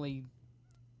fully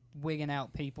wigging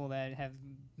out people that have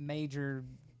major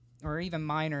or even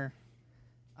minor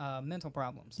mental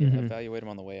problems. Yeah, Mhm. evaluate them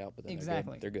on the way out, but then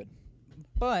Exactly. they're good.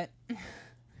 But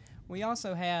we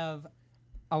also have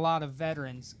a lot of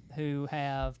veterans who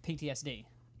have PTSD.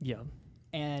 Yeah.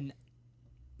 And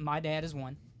my dad is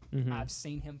one. Mm-hmm. I've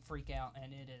seen him freak out,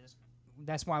 and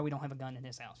that's why we don't have a gun in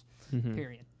his house, Mm-hmm.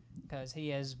 period. Because he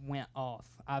has went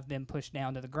off. I've been pushed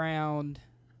down to the ground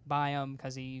by him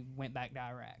because he went back to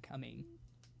Iraq. I mean,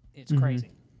 it's Mhm.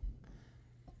 crazy.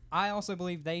 I also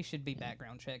believe they should be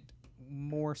background checked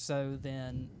more so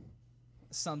than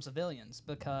some civilians,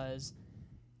 because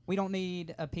we don't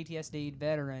need a PTSD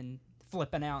veteran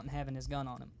flipping out and having his gun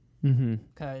on him. Mm-hmm.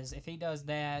 Because if he does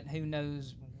that, who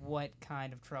knows what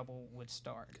kind of trouble would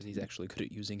start. Because he's actually good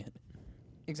at using it.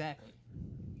 Exactly.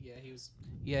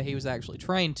 Yeah, he was actually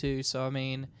trained to. So I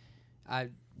mean,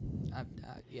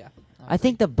 yeah. I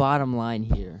think the bottom line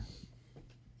here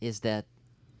is that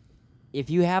if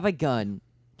you have a gun,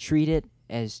 treat it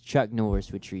as Chuck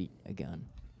Norris would treat a gun.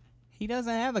 He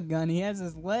doesn't have a gun. He has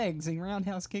his legs. He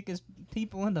roundhouse kick his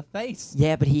people in the face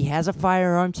Yeah, but he has a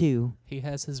firearm too. he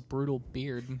has his brutal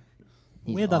beard.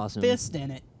 He's with awesome. a fist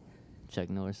in it. Chuck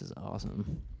Norris is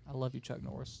awesome. I love you, Chuck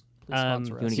Norris. Please Um, sponsor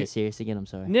You want us. to get serious again? I'm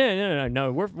sorry.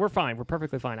 No. We're fine. We're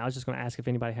perfectly fine. I was just going to ask if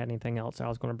anybody had anything else. I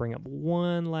was going to bring up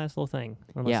one last little thing.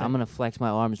 Yeah, I'm gonna flex my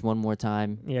arms one more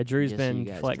time. Yeah, Drew's just so you been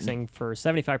guys can- flexing for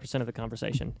 75% of the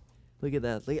conversation. Look at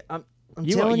that. I'm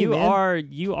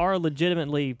You are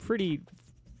legitimately pretty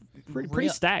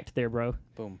Ripped. stacked there, bro.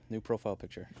 Boom. New profile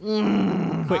picture. Quick,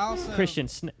 I also- Christian,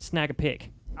 snag a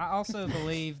pic. I also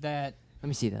believe that Let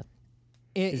me see that.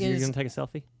 it Is you is going to take a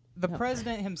selfie? the No.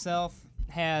 president himself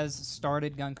has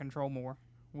started gun control more.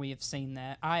 We have seen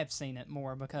that. I have seen it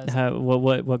more because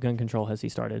What gun control has he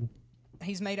started?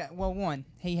 he's made it. Well, one,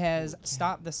 he has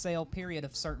stopped the sale period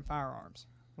of certain firearms,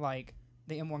 like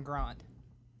the M1 Grand.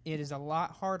 It is a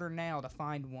lot harder now to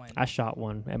find one. I shot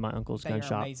one at my uncle's They gun are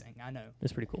shop. amazing. I know.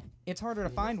 It's pretty cool. It's harder to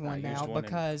find one used now one in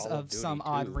because Call of of some Duty,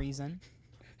 odd too. reason.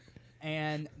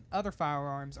 And other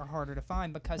firearms are harder to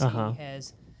find because Uh-huh. he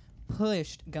has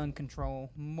pushed gun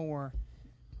control more.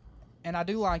 And I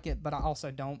do like it, but I also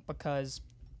don't, because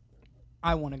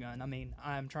I want a gun. I mean,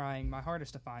 I'm trying my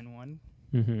hardest to find one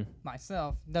Mm-hmm.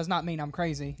 myself. Does not mean I'm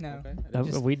crazy. No.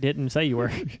 Okay. We didn't say you were.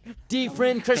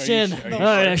 Defriend Christian.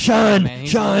 Sean, Man,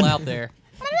 he's all out there.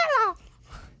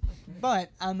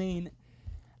 But, I mean,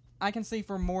 I can see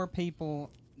for more people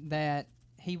that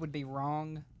he would be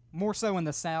wrong, more so in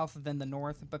the South than the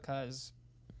North, because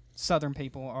Southern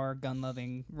people are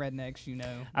gun-loving rednecks, you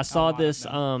know. I a saw lot of this.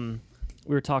 them.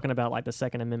 We were talking about the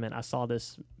Second Amendment. I saw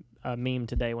this meme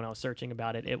today when I was searching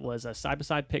about it. It was a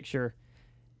side-by-side picture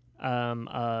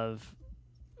of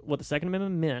what the Second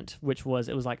Amendment meant, which was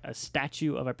it was like a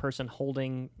statue of a person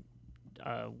holding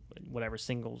whatever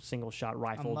single shot A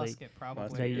rifle musket,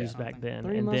 probably. they or used back something. then,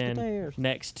 Three and then Musketeers.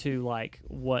 next to like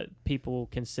what people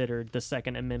considered the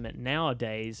Second Amendment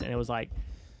nowadays, and it was like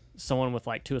someone with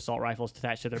like 2 assault rifles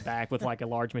attached to their back with like a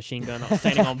large machine gun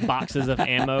standing on boxes of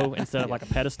ammo instead of like a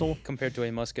pedestal. Compared to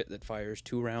a musket that fires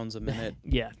 2 rounds a minute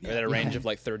Yeah, at a range of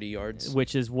like 30 yards.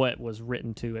 which is what was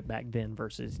written to it back then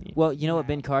versus. Well, you know what,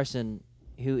 Ben Carson,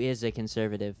 who is a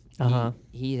conservative, Uh-huh.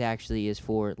 he actually is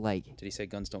for like Did he say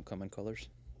guns don't come in colors?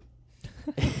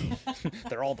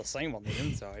 They're all the same on the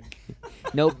inside.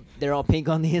 nope, they're all pink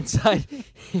on the inside.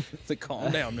 It's like,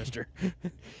 calm down, mister.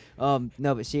 No,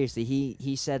 but seriously,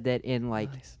 he said that in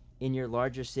like Nice. in your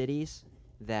larger cities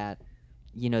that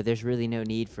there's really no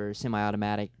need for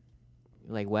semi-automatic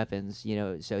like weapons,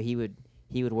 so he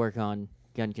would work on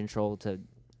gun control to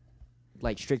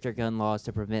like stricter gun laws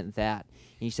to prevent that.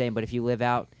 And he's saying, but if you live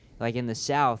out like in the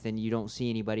South and you don't see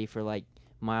anybody for like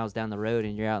miles down the road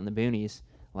and you're out in the boonies,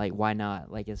 like why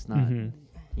not? Like it's not, Mhm.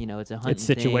 it's a hunting It's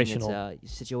thing. situational.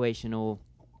 It's situational.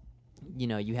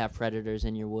 You have predators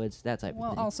in your woods, that type of Well,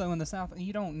 thing. also in the South,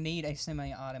 you don't need a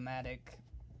semi-automatic,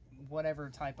 whatever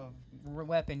type of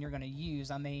weapon you're going to use.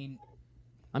 I mean,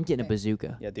 I'm getting a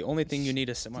bazooka. Yeah, the only thing you need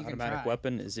a semi-automatic try.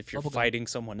 weapon is if you're Bubblegum. fighting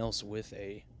someone else with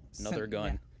another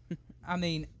gun. I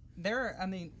mean,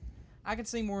 I could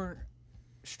see more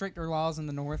stricter laws in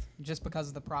the North just because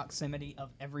of the proximity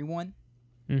of everyone.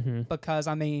 Mm-hmm. Because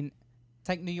I mean,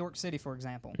 take New York City for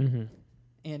example. Mm-hmm.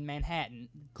 In Manhattan,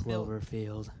 Bill-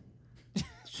 Cloverfield. Did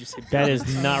you say That billion?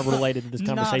 is not related to this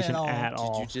Not at conversation all. at Did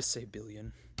all. you just say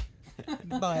billion?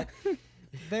 but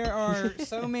there are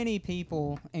so many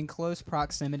people in close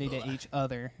proximity to each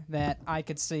other that I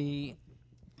could see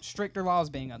stricter laws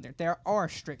being on there. There are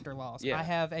stricter laws. Yeah. I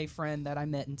have a friend that I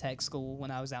met in tech school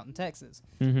when I was out in Texas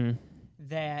Mm-hmm.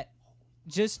 that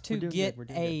just to We're doing get good,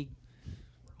 we're doing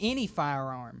any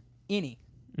firearm,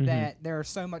 Mm-hmm. that there are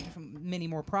many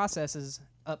more processes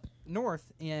up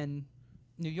north in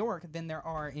New York than there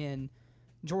are in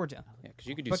Georgia. Yeah, because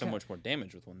you could do so Because- much more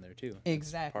damage with one there too. That's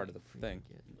Exactly. part of the thing.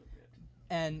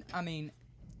 And I mean,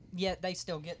 yet they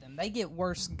still get them. They get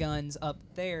worse guns up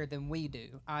there than we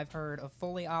do. I've heard of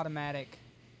fully automatic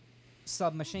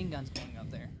submachine guns being up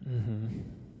there. Mm-hmm.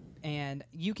 And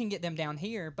you can get them down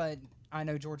here, but I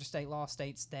know Georgia state law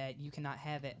states that you cannot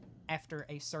have it after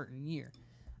a certain year.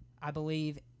 I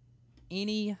believe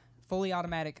any fully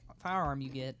automatic firearm you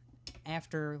get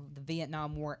after the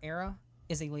Vietnam War era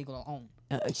is illegal to own.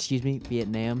 Excuse me,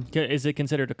 Vietnam. Is it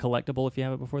considered a collectible if you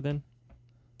have it before then?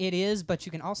 It is, but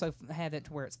you can also have it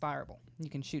to where it's fireable. You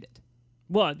can shoot it.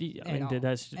 Well, I And mean, all.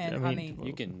 that's. And, I mean,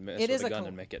 You can mess It with is a a gun col-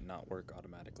 and make it not work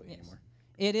automatically Yes. anymore.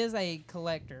 It is a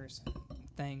collector's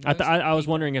thing. I, Most I was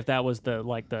people- wondering if that was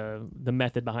the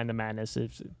method behind the madness.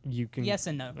 If you can. Yes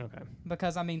and no. Okay.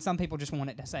 Because, I mean, some people just want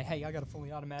it to say, hey, I got a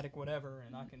fully automatic whatever,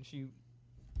 and I can shoot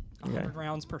 100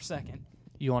 rounds per second.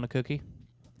 You want a cookie?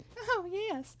 Oh,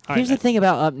 yes. All Here's right, the thing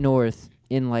about up north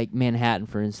in like Manhattan,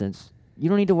 for instance. You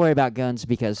don't need to worry about guns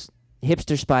because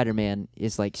hipster Spider-Man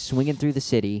is like swinging through the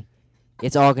city.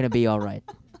 It's all gonna be all right.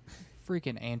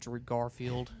 Freaking Andrew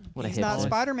Garfield. What a He's not hipster.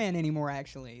 Spider-Man anymore,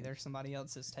 actually. There's somebody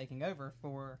else that's taking over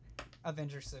for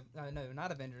Avengers. No,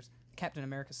 not Avengers. Captain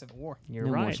America Civil War. You're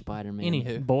No more right. Spider-Man.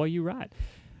 Anywho. Boy, you right.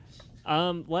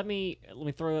 Let me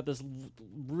throw out this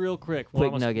real quick.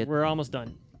 Quick nugget. We're almost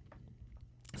done.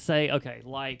 Say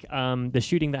like the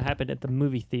shooting that happened at the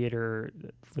movie theater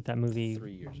with that movie.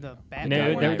 3 years The ago. Batman.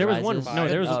 No, Dark there was Knight one. Rises. No,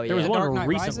 there was Oh, there was yeah. one Dark Knight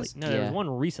recently. Rises? No, there was Yeah. one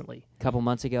recently. A couple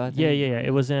months ago, I think. Yeah.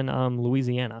 It was in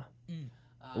Louisiana.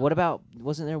 What about?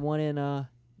 Wasn't there one in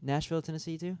Nashville,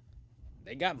 Tennessee too?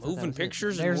 They got that moving was it.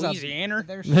 pictures in There's a- Louisiana.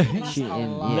 They're shooting Shooting,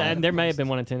 a lot. yeah. And there may have been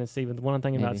one in Tennessee, but the one I'm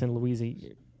thinking about is in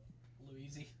Louisiana.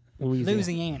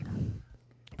 Louisiana.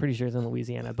 Pretty sure it's in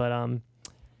Louisiana. But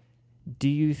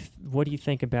what do you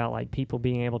think about like people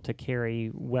being able to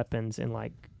carry weapons in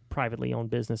like privately owned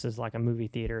businesses like a movie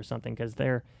theater or something? Because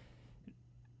they're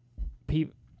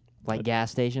Like gas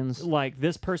stations. like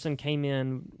this person came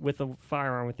in with a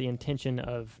firearm with the intention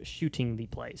of shooting the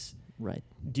place. Right.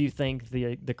 Do you think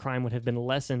the crime would have been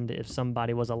lessened if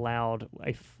somebody was allowed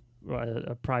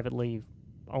a privately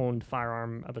owned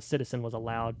firearm of a citizen was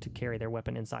allowed to carry their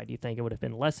weapon inside? Do you think it would have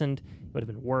been lessened? It would have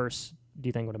been worse? Do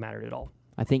you think it would have mattered at all?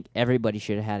 I think everybody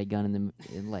should have had a gun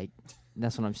like.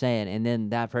 That's what I'm saying. And then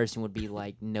that person would be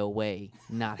like, "No way,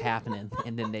 not happening,"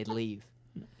 and then they'd leave.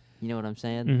 You know what I'm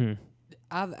saying? Mm-hmm.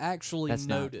 I've actually That's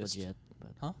noticed. not legit. But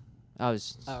Huh? I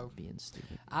was Oh. being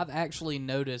stupid. I've actually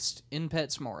noticed in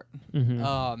PetSmart. Mm-hmm.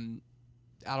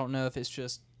 I don't know if it's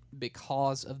just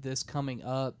because of this coming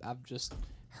up. I've just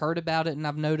heard about it and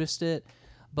I've noticed it.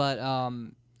 But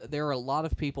there are a lot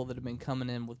of people that have been coming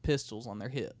in with pistols on their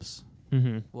hips.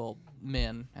 Mm-hmm. Well,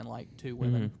 men and like 2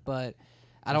 women. Mhm. But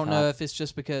I don't know if it's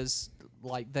just because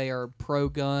like they are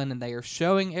pro-gun and they are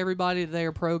showing everybody that they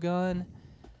are pro-gun.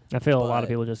 I feel a lot But- of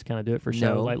people just kind of do it for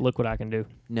show. No. Like, look what I can do.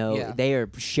 No, Yeah. they are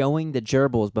showing the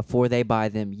gerbils before they buy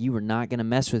them. You are not going to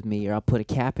mess with me or I'll put a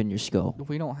cap in your skull.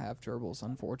 We don't have gerbils,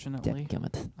 unfortunately.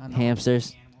 Dadgummit. I know.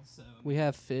 Hamsters. Animals, so We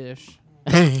have fish.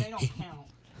 they don't count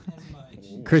as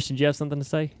much. Christian, do you have something to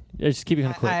say? Yeah, just keep it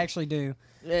kind of quick. I actually do.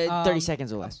 30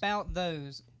 seconds or less. About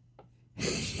those.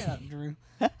 Shut up, Drew.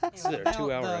 This is a About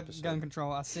 2-hour the episode. gun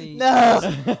control, I see. No!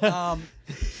 Um,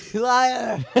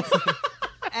 Liar!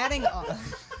 adding on.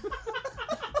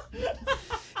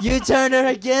 You turned her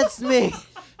against me!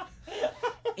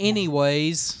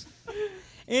 Anyways,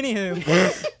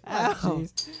 Anywho. Ow.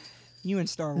 Jeez. You and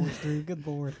Star Wars, Drew. Good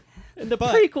lord. And the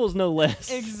But- prequels, no less.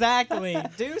 Exactly.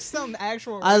 Do some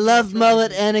actual. I love original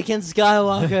mullet trilogy. Anakin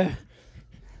Skywalker.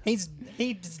 He's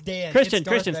dead. Christian, It's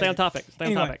Darth Christian, stay on Vader. topic. Stay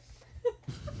on Anyway. topic.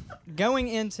 Going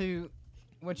into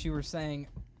what you were saying,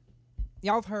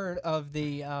 y'all have heard of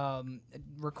the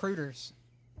recruiters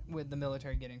with the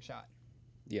military getting shot.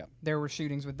 Yeah. There were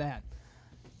shootings with that,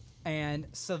 and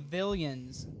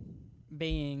civilians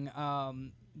being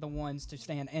the ones to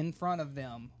stand in front of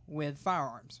them with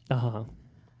firearms. Uh-huh.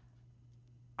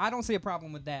 I don't see a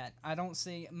problem with that. I don't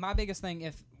see my biggest thing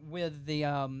if with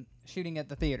the shooting at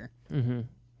the theater. Mm-hmm.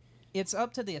 It's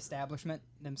up to the establishment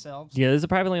themselves. Yeah, this is a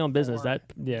privately owned business. Or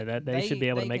That they should be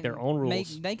able to make their own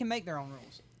rules. They can make their own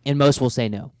rules. And most will say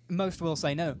no. Most will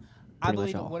say no. I Pretty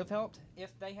believe much it all. would have helped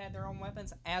if they had their own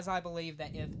weapons, as I believe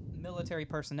that if military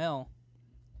personnel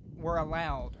were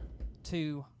allowed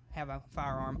to have a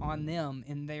firearm on them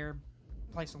in their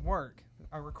place of work,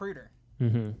 a recruiter,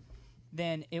 Mm-hmm.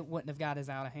 then it wouldn't have got as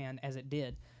out of hand as it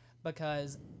did.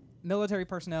 Because military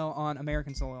personnel on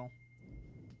American soil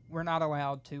were not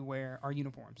allowed to wear our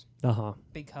uniforms Uh-huh.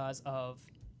 because of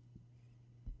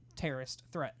terrorist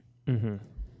threat. Mm-hmm.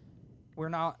 We're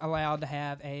not allowed to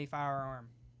have a firearm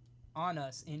on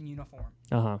us in uniform,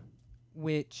 Uh-huh.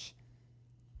 which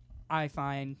I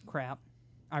find crap.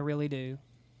 I really do,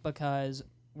 because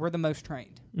we're the most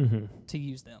trained Mm-hmm. to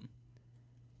use them,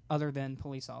 other than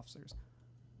police officers.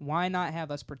 Why not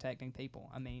have us protecting people?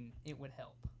 I mean, it would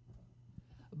help.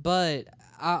 but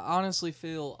I honestly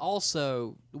feel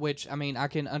also, which I mean, I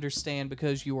can understand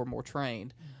because you are more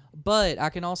trained, but I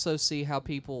can also see how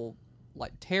people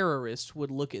like terrorists would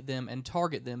look at them and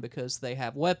target them because they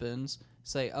have weapons.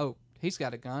 Say, oh, he's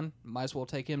got a gun, might as well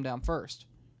take him down first.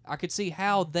 I could see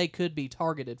how they could be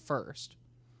targeted first.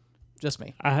 Just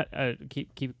me.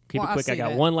 Keep Well, it I quick. I see got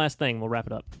that. one last thing. We'll wrap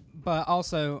it up. But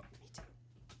also,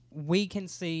 we can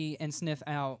see and sniff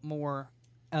out more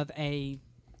of a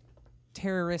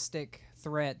terroristic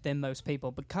threat than most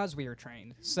people because we are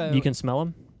trained. So You can smell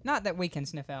them? not that we can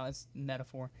sniff out, it's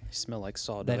metaphor. You smell like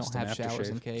sawdust. They don't and have showers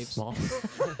in aftershave. caves. Small.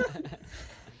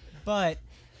 But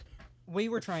we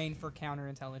were trained for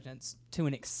counterintelligence to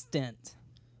an extent.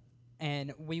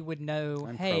 And we would know,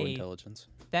 I'm hey, pro-intelligence.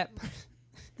 that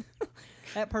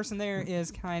that person there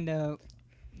is kind of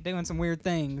doing some weird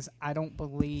things. I don't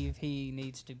believe he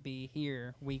needs to be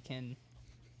here. We can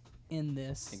end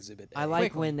this. Exhibit. I A.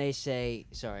 like Quickly. when they say,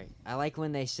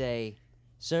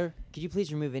 sir, could you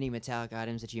please remove any metallic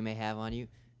items that you may have on you?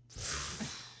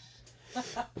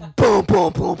 Boom,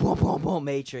 boom, boom, boom, boom, boom,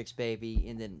 Matrix, baby.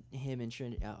 And then him and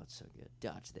Trinity. Oh, it's so good.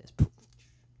 Dodge this.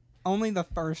 Only the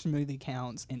first movie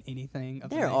counts in anything of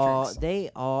the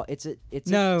It's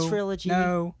a No, trilogy.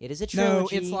 no, It is a No,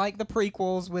 trilogy. it's like the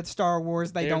prequels with Star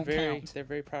Wars. They don't count. They're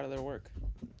very proud of their work.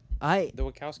 I. The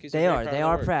Wachowskis. They are. are. Very They proud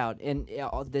are of their work. proud,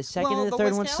 and the second well, and the the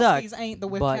third one suck. Wachowskis ain't the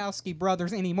but- Wachowski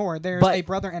brothers anymore. There's but a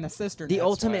brother and a sister. The now.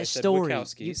 ultimate I said story. You,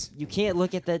 Wachowskis. you can't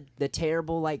look at the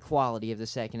terrible quality of the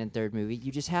second and third movie.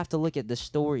 You just have to look at the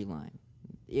storyline.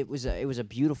 It was a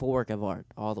beautiful work of art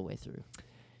all the way through.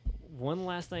 One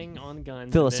last thing on guns. and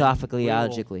then Philosophically, we will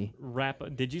logically. Wrap.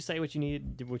 Did you say what you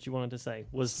needed? What you wanted to say?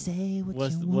 Say what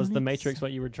Was you was the wanna Matrix say.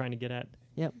 what you were trying to get at?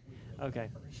 Yep. Okay.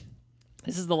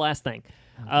 This is the last thing.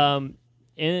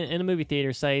 In a movie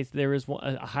theater, say there was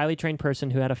a highly trained person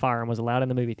who had a firearm was allowed in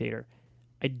the movie theater.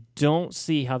 I don't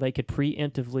see how they could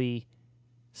preemptively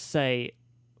say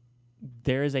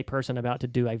there is a person about to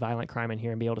do a violent crime in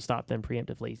here and be able to stop them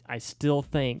preemptively. I still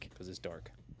think Because it's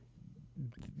dark.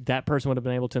 that person would have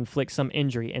been able to inflict some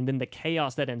injury, and then the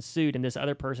chaos that ensued, and this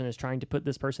other person is trying to put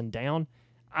this person down.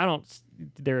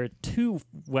 There are two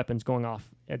weapons going off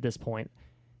at this point.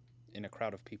 In a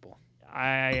crowd of people.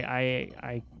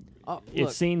 It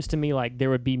Look, seems to me like there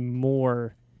would be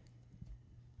more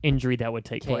injury that would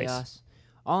take place. chaos.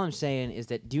 All I'm saying is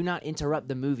that do not interrupt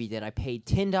the movie that I paid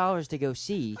 $10 to go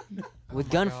see with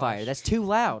gunfire. gosh. That's too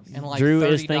loud. And like Drew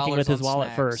is $30 thinking with his on wallet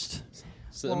snacks. first.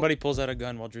 Somebody pulls out a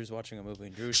gun while Drew's watching a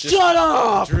movie, and Shut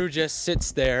up! Drew just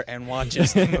sits there and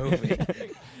watches the movie.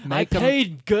 I Make 'em-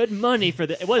 paid good money for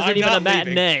this. It wasn't I'm even a not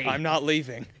leaving. matinee. I'm not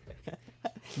leaving.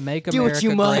 Make Do what America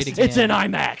you must. great again. It's in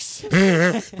IMAX.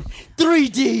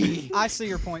 3D. I see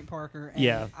your point, Parker. And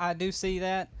Yeah. I do see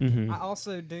that. Mhm. I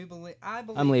also do believe. I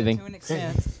believe I'm leaving. to an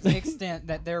extent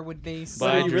that there would be Bye,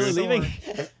 some Drew. Really leaving?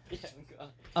 sort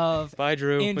of Bye,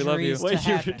 Drew. We love you. injuries to Wait,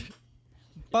 you're- happen.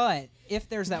 But if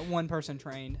there's that one person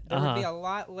trained, there would be Uh-huh. a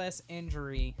lot less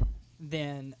injury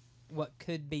than what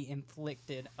could be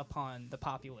inflicted upon the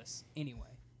populace anyway.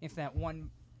 If that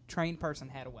one trained person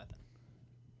had a weapon,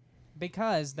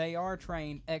 because they are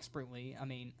trained expertly. I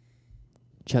mean,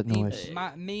 Chuck Norris.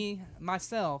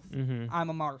 myself, Mhm. I'm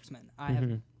a marksman. I have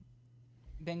Mhm.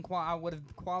 been. I would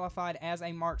have qualified as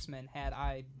a marksman had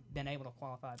I been able to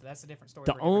qualify. But that's a different story.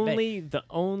 The for a different day. the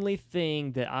only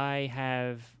thing that I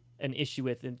have an issue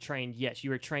with in trained, yes,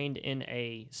 you are trained in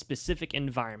a specific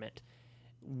environment.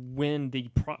 When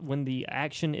the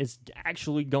action is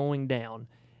actually going down,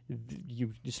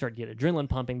 you start to get adrenaline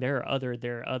pumping. There are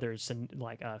others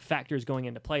factors going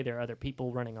into play. There are other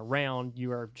people running around.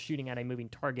 You are shooting at a moving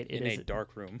target. It In is a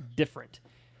dark room. different.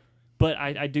 But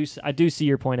I do see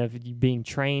your point of you being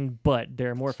trained, but there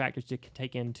are more factors to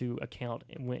take into account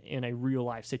in a real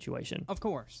life situation. Of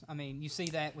course, I mean you see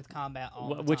that with combat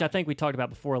all the Which I time. think we talked about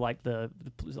before, like a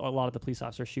lot of the police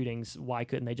officer shootings. Why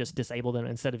couldn't they just disable them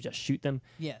instead of just shoot them?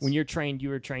 Yes. When you're trained,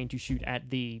 you are trained to shoot at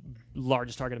the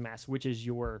largest target of mass, which is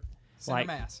your Center like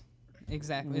mass.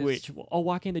 Exactly. which. Oh,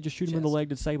 why can't they just shoot them in the Chest. leg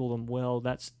to disable them? Well,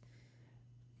 that's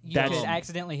You that's- could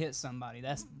accidentally hit somebody.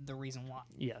 That's the reason why.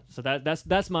 yeah. So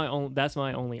that's my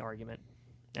only argument,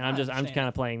 and I'm just understand. kind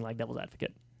of playing like devil's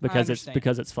advocate because understand.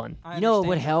 it's fun. I You know what understand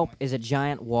would your help point. is a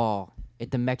giant wall at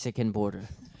the Mexican border.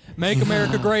 Make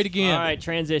America great again. All right,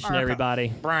 transition America.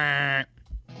 everybody.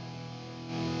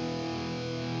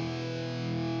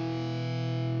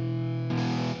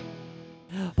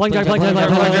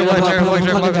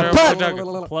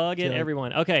 Plug it,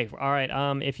 everyone. Okay, all right.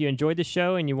 If you enjoyed the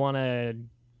show and you want to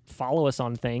follow us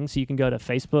on things, you can go to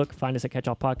Facebook, find us at Catch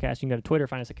All Podcast. You can go to Twitter,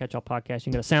 find us at Catch All Podcast.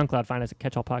 You can go to SoundCloud, find us at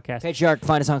Catch All Podcast. Patriarch,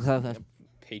 find us on Cloud.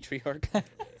 Patriarch.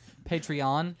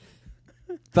 Patreon.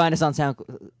 Find us on Catch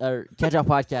All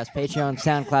Podcast, Patreon,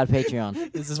 SoundCloud,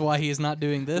 Patreon. This is why he is not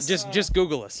doing this. just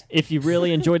Google us. If you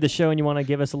really enjoyed the show and you want to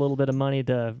give us a little bit of money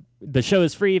the show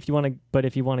is free if you want to, but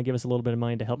if you want to give us a little bit of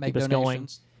money to help make keep us going,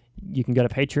 donations. you can go to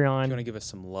If you Patreon. want to give us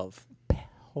some love. If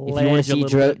you want to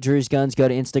see Drew's guns, go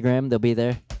to Instagram. They'll be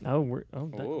there. Oh,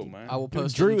 man. I will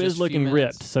post. Drew it in just is a few looking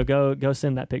minutes. ripped, so go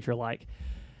send that picture a like.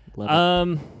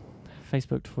 Love it.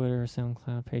 Facebook, Twitter,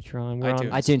 SoundCloud, Patreon. We're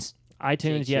iTunes. iTunes. on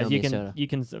iTunes. Jake, Yeah, show me a soda. you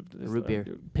can Root beer.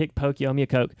 pick Poke, you owe me a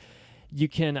Coke. You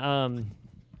can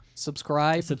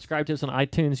Subscribe. subscribe to us on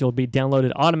iTunes. You'll be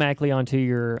downloaded automatically onto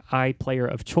your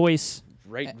iPlayer of choice.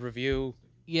 Rate, review.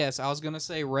 Yes, I was gonna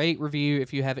say rate, review.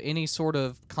 If you have any sort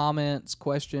of comments,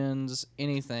 questions,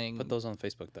 anything. Put those on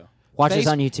Facebook, though. Watch us Face-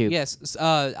 on YouTube Yes,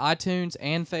 iTunes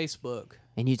and Facebook.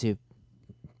 and YouTube.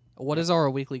 What is our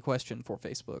weekly question for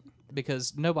Facebook?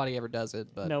 Because nobody ever does it.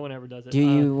 But No one ever does it. Do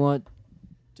you want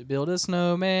to build a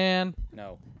snowman.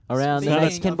 No. around the Speaking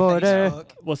Mexican of border?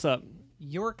 Facebook, What's up?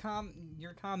 your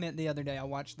comment the other day. I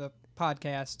watched the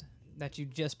podcast that you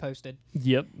just posted.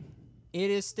 Yep. It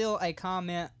is still a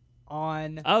comment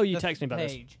on. Oh, you the texted me about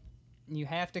this. page. You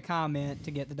have to comment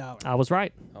to get the $1. I was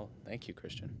right. Oh, thank you,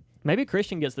 Christian. Maybe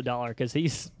Christian gets the $1 because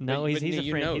he's But a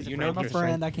you friend. know- He's a you friend. know I'm a Christian.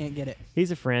 friend. I can't get it. He's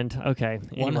a friend. Okay.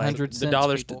 Anyway. 100 The cents.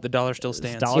 dollar, people. the dollar still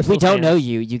stands. Dollar If we still don't know stands.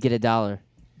 you, you get $1.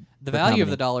 The for value of comedy.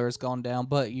 the dollar has gone down,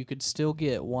 but you could still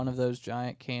get one of those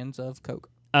giant cans of Coke.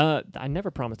 I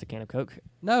never promised a can of Coke.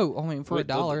 No, I mean for Wait,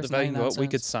 $1, the it's value would go 99 up. We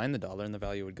could cents. sign the dollar and the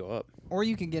value would go up. Or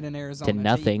you can get an Arizona. To tea.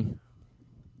 nothing.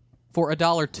 For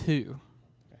 $1.02.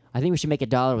 I think we should make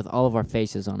 $1 with all of our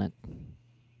faces on it.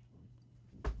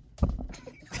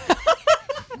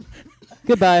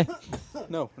 Goodbye.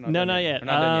 No, we're No, done not yet. We're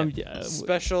not done yet. Yeah,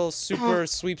 Special super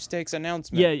sweepstakes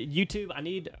announcement. yeah,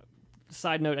 YouTube.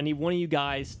 Side note, I need one of you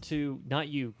guys to, not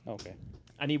you, Okay.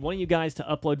 I need one of you guys to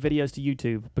upload videos to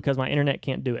YouTube because my internet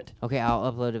can't do it. Okay,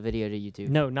 I'll upload a video to YouTube.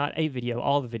 No, not a video,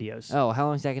 all the videos. Oh, how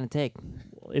long is that going to take?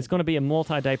 It's going to be a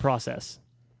multi-day process.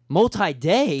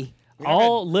 Multi-day?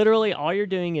 Literally, all you're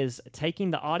doing is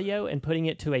taking the audio and putting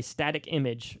it to a static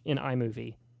image in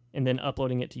iMovie and then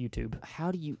uploading it to YouTube.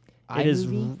 How do you... It is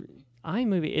iMovie?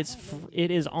 iMovie.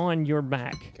 It is on your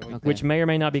Mac, Okay. which may or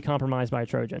may not be compromised by a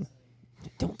Trojan.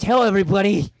 Don't tell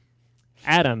everybody!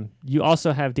 Adam, you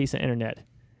also have decent internet.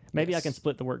 Maybe I Yes. can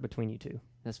split the work between you two.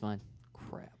 That's fine.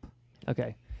 Crap.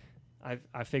 Okay,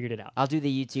 I figured it out. I'll do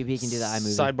the YouTube. He can do the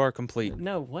iMovie. Sidebar complete.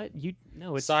 No, what you?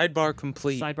 No, it's Sidebar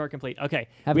complete. sidebar complete. Okay,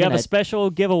 Have we a have good a night. special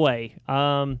giveaway.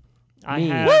 I Me.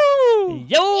 have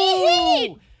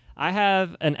yo. I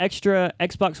have an extra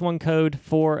Xbox One code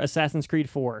for Assassin's Creed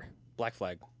 4 Black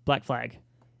Flag. Black Flag,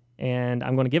 and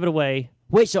I'm going to give it away.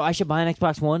 Wait, so I should buy an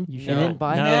Xbox One You and should. then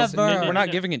buy No. it? Never. We're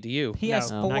not giving it to you.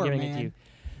 PS4, no, not giving man. it to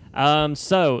you.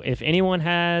 So if anyone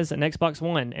has an Xbox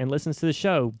One and listens to the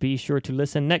show, be sure to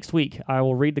listen next week. I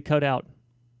will read the code out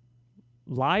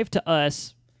live to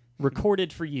us,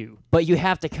 recorded for you. But you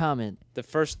have to comment. The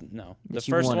first no. The That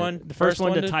you first want it. one. The first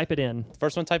one to to type it in.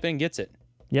 First one type in gets it.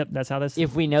 Yep, that's how this.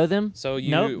 If we know them, So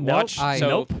you Nope, watch. nope. So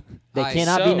Nope. they I-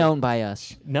 cannot be so- known by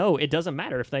us. No, it doesn't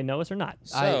matter if they know us or not.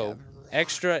 so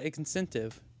extra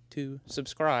incentive to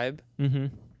subscribe. Mm-hmm.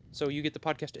 So you get the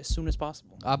podcast as soon as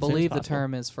possible. I believe the possible.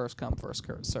 term is first come, first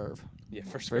serve. Yeah,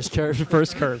 First curve.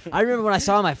 First curve. I remember when I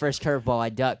saw my first curveball, I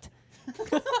ducked.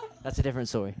 That's a different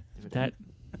story. That.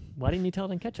 Why didn't you tell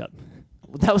it in catch up?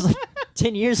 That was like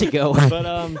 10 years ago.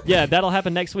 But yeah, that'll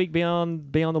happen next week. Be on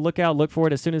the lookout. Look for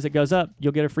it as soon as it goes up.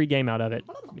 You'll get a free game out of it.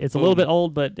 It's a little bit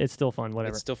old, but it's still fun.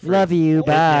 Whatever. It's still free. Love you.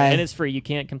 Yeah, Bye. and it's free. You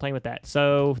can't complain with that.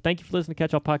 So thank you for listening to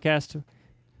Catch All Podcast.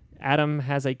 Adam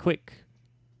has a quickie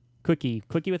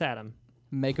with Adam.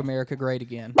 Make America great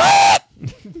again.